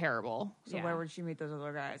be terrible. So where would she meet those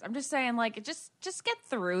other guys? I'm just saying, like, just get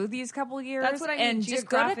through these couple years. That's what I mean. And just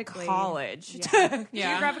go to college. Yeah.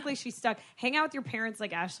 Geographically, she's stuck. Hang out with your parents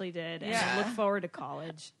like Ashley did, and look forward to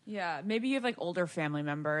college. Yeah, maybe you have like older family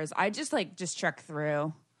members. I just check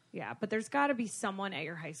through. Yeah, but there's got to be someone at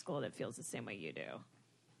your high school that feels the same way you do.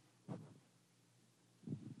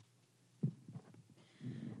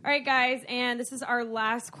 All right, guys, and this is our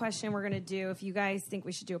last question we're going to do. If you guys think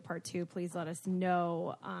we should do a part 2, please let us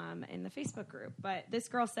know in the Facebook group. But this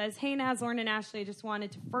girl says, hey, Naz, Lauren, and Ashley, I just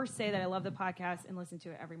wanted to first say that I love the podcast and listen to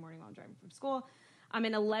it every morning while I'm driving from school. I'm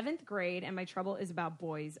in 11th grade, and my trouble is about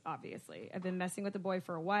boys, obviously. I've been messing with a boy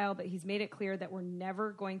for a while, but he's made it clear that we're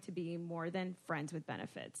never going to be more than friends with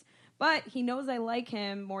benefits. But he knows I like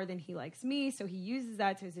him more than he likes me, so he uses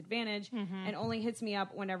that to his advantage and only hits me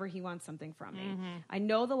up whenever he wants something from me. I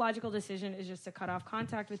know the logical decision is just to cut off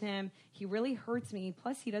contact with him. He really hurts me.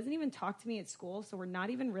 Plus, he doesn't even talk to me at school, so we're not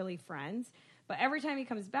even really friends. But every time he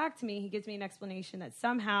comes back to me, he gives me an explanation that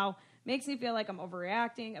somehow makes me feel like I'm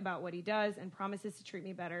overreacting about what he does and promises to treat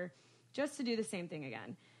me better just to do the same thing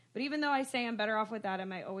again. But even though I say I'm better off without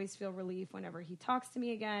him, I always feel relief whenever he talks to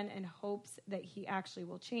me again and hopes that he actually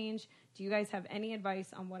will change. Do you guys have any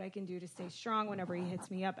advice on what I can do to stay strong whenever he hits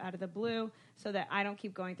me up out of the blue so that I don't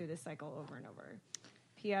keep going through this cycle over and over?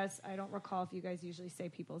 P.S. I don't recall if you guys usually say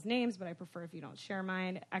people's names, but I prefer if you don't share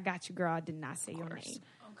mine. I got you, girl. I did not say your name.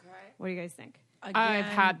 Okay. What do you guys think? Again, I've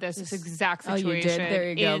had this exact situation. Oh, you did? There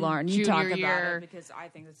you go, Lauren. You talk about year, it because I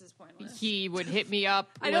think this is pointless. He would hit me up.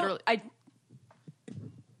 I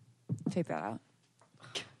take that out.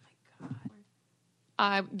 Oh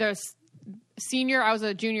my God. There's senior. I was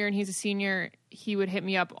a junior and he's a senior. He would hit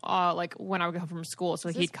me up like when I would come from school. So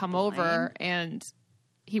he'd come over and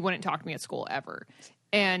he wouldn't talk to me at school ever.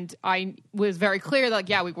 And I was very clear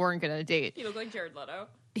that, we weren't going to date. You look like Jared Leto.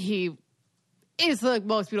 He is the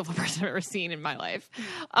most beautiful person I've ever seen in my life.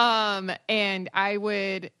 And I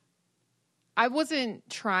wasn't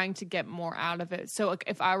trying to get more out of it. So like,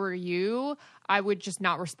 if I were you, I would just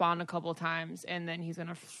not respond a couple of times and then he's going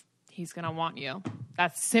to want you.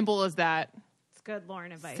 That's simple as that. It's good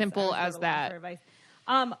Lauren advice. Simple as that.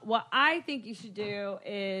 What I think you should do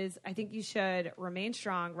is I think you should remain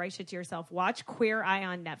strong, write shit to yourself, watch Queer Eye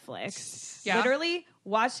on Netflix. Yeah. Literally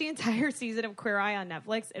watch the entire season of Queer Eye on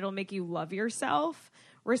Netflix. It'll make you love yourself,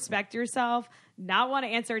 respect yourself, not want to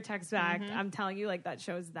answer a text back. I'm telling you, like, that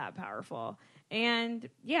show's that powerful. And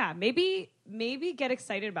yeah, maybe get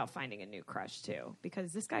excited about finding a new crush too,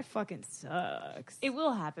 because this guy fucking sucks. It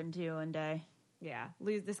will happen to you one day. Yeah,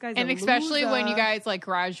 this guy's and a especially loser. when you guys like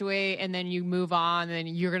graduate and then you move on and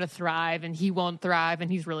you're gonna thrive and he won't thrive and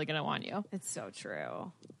he's really gonna want you. It's so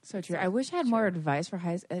true. So true. I wish I had more advice for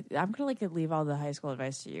high. I'm gonna leave all the high school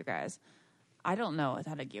advice to you guys. I don't know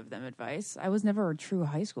how to give them advice. I was never a true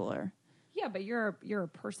high schooler. Yeah, but you're a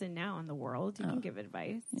person now in the world. You can give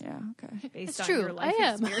advice. Yeah, okay. Based it's on true. your life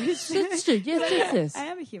experience. It's true. Yes. I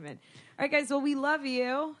am a human. All right, guys. Well, we love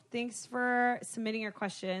you. Thanks for submitting your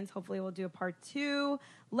questions. Hopefully, we'll do a part 2.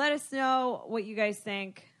 Let us know what you guys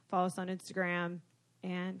think. Follow us on Instagram.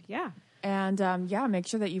 And yeah. And make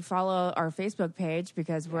sure that you follow our Facebook page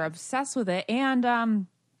because we're obsessed with it. And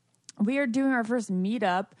we are doing our first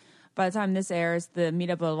meetup. By the time this airs, the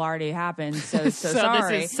meetup will already happen. So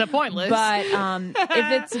sorry. This is pointless. But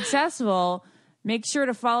if it's successful, make sure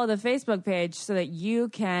to follow the Facebook page so that you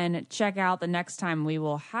can check out the next time we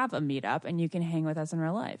will have a meetup and you can hang with us in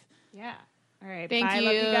real life. Yeah. All right. Thank bye. you.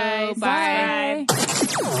 Love you guys. Bye.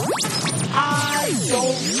 I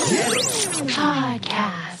don't get it.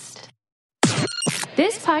 Podcast.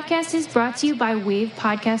 This podcast is brought to you by Wave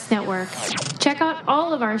Podcast Network. Check out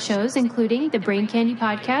all of our shows, including the Brain Candy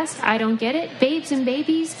Podcast, I Don't Get It, Babes and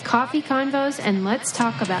Babies, Coffee Convos, and Let's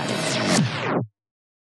Talk About It.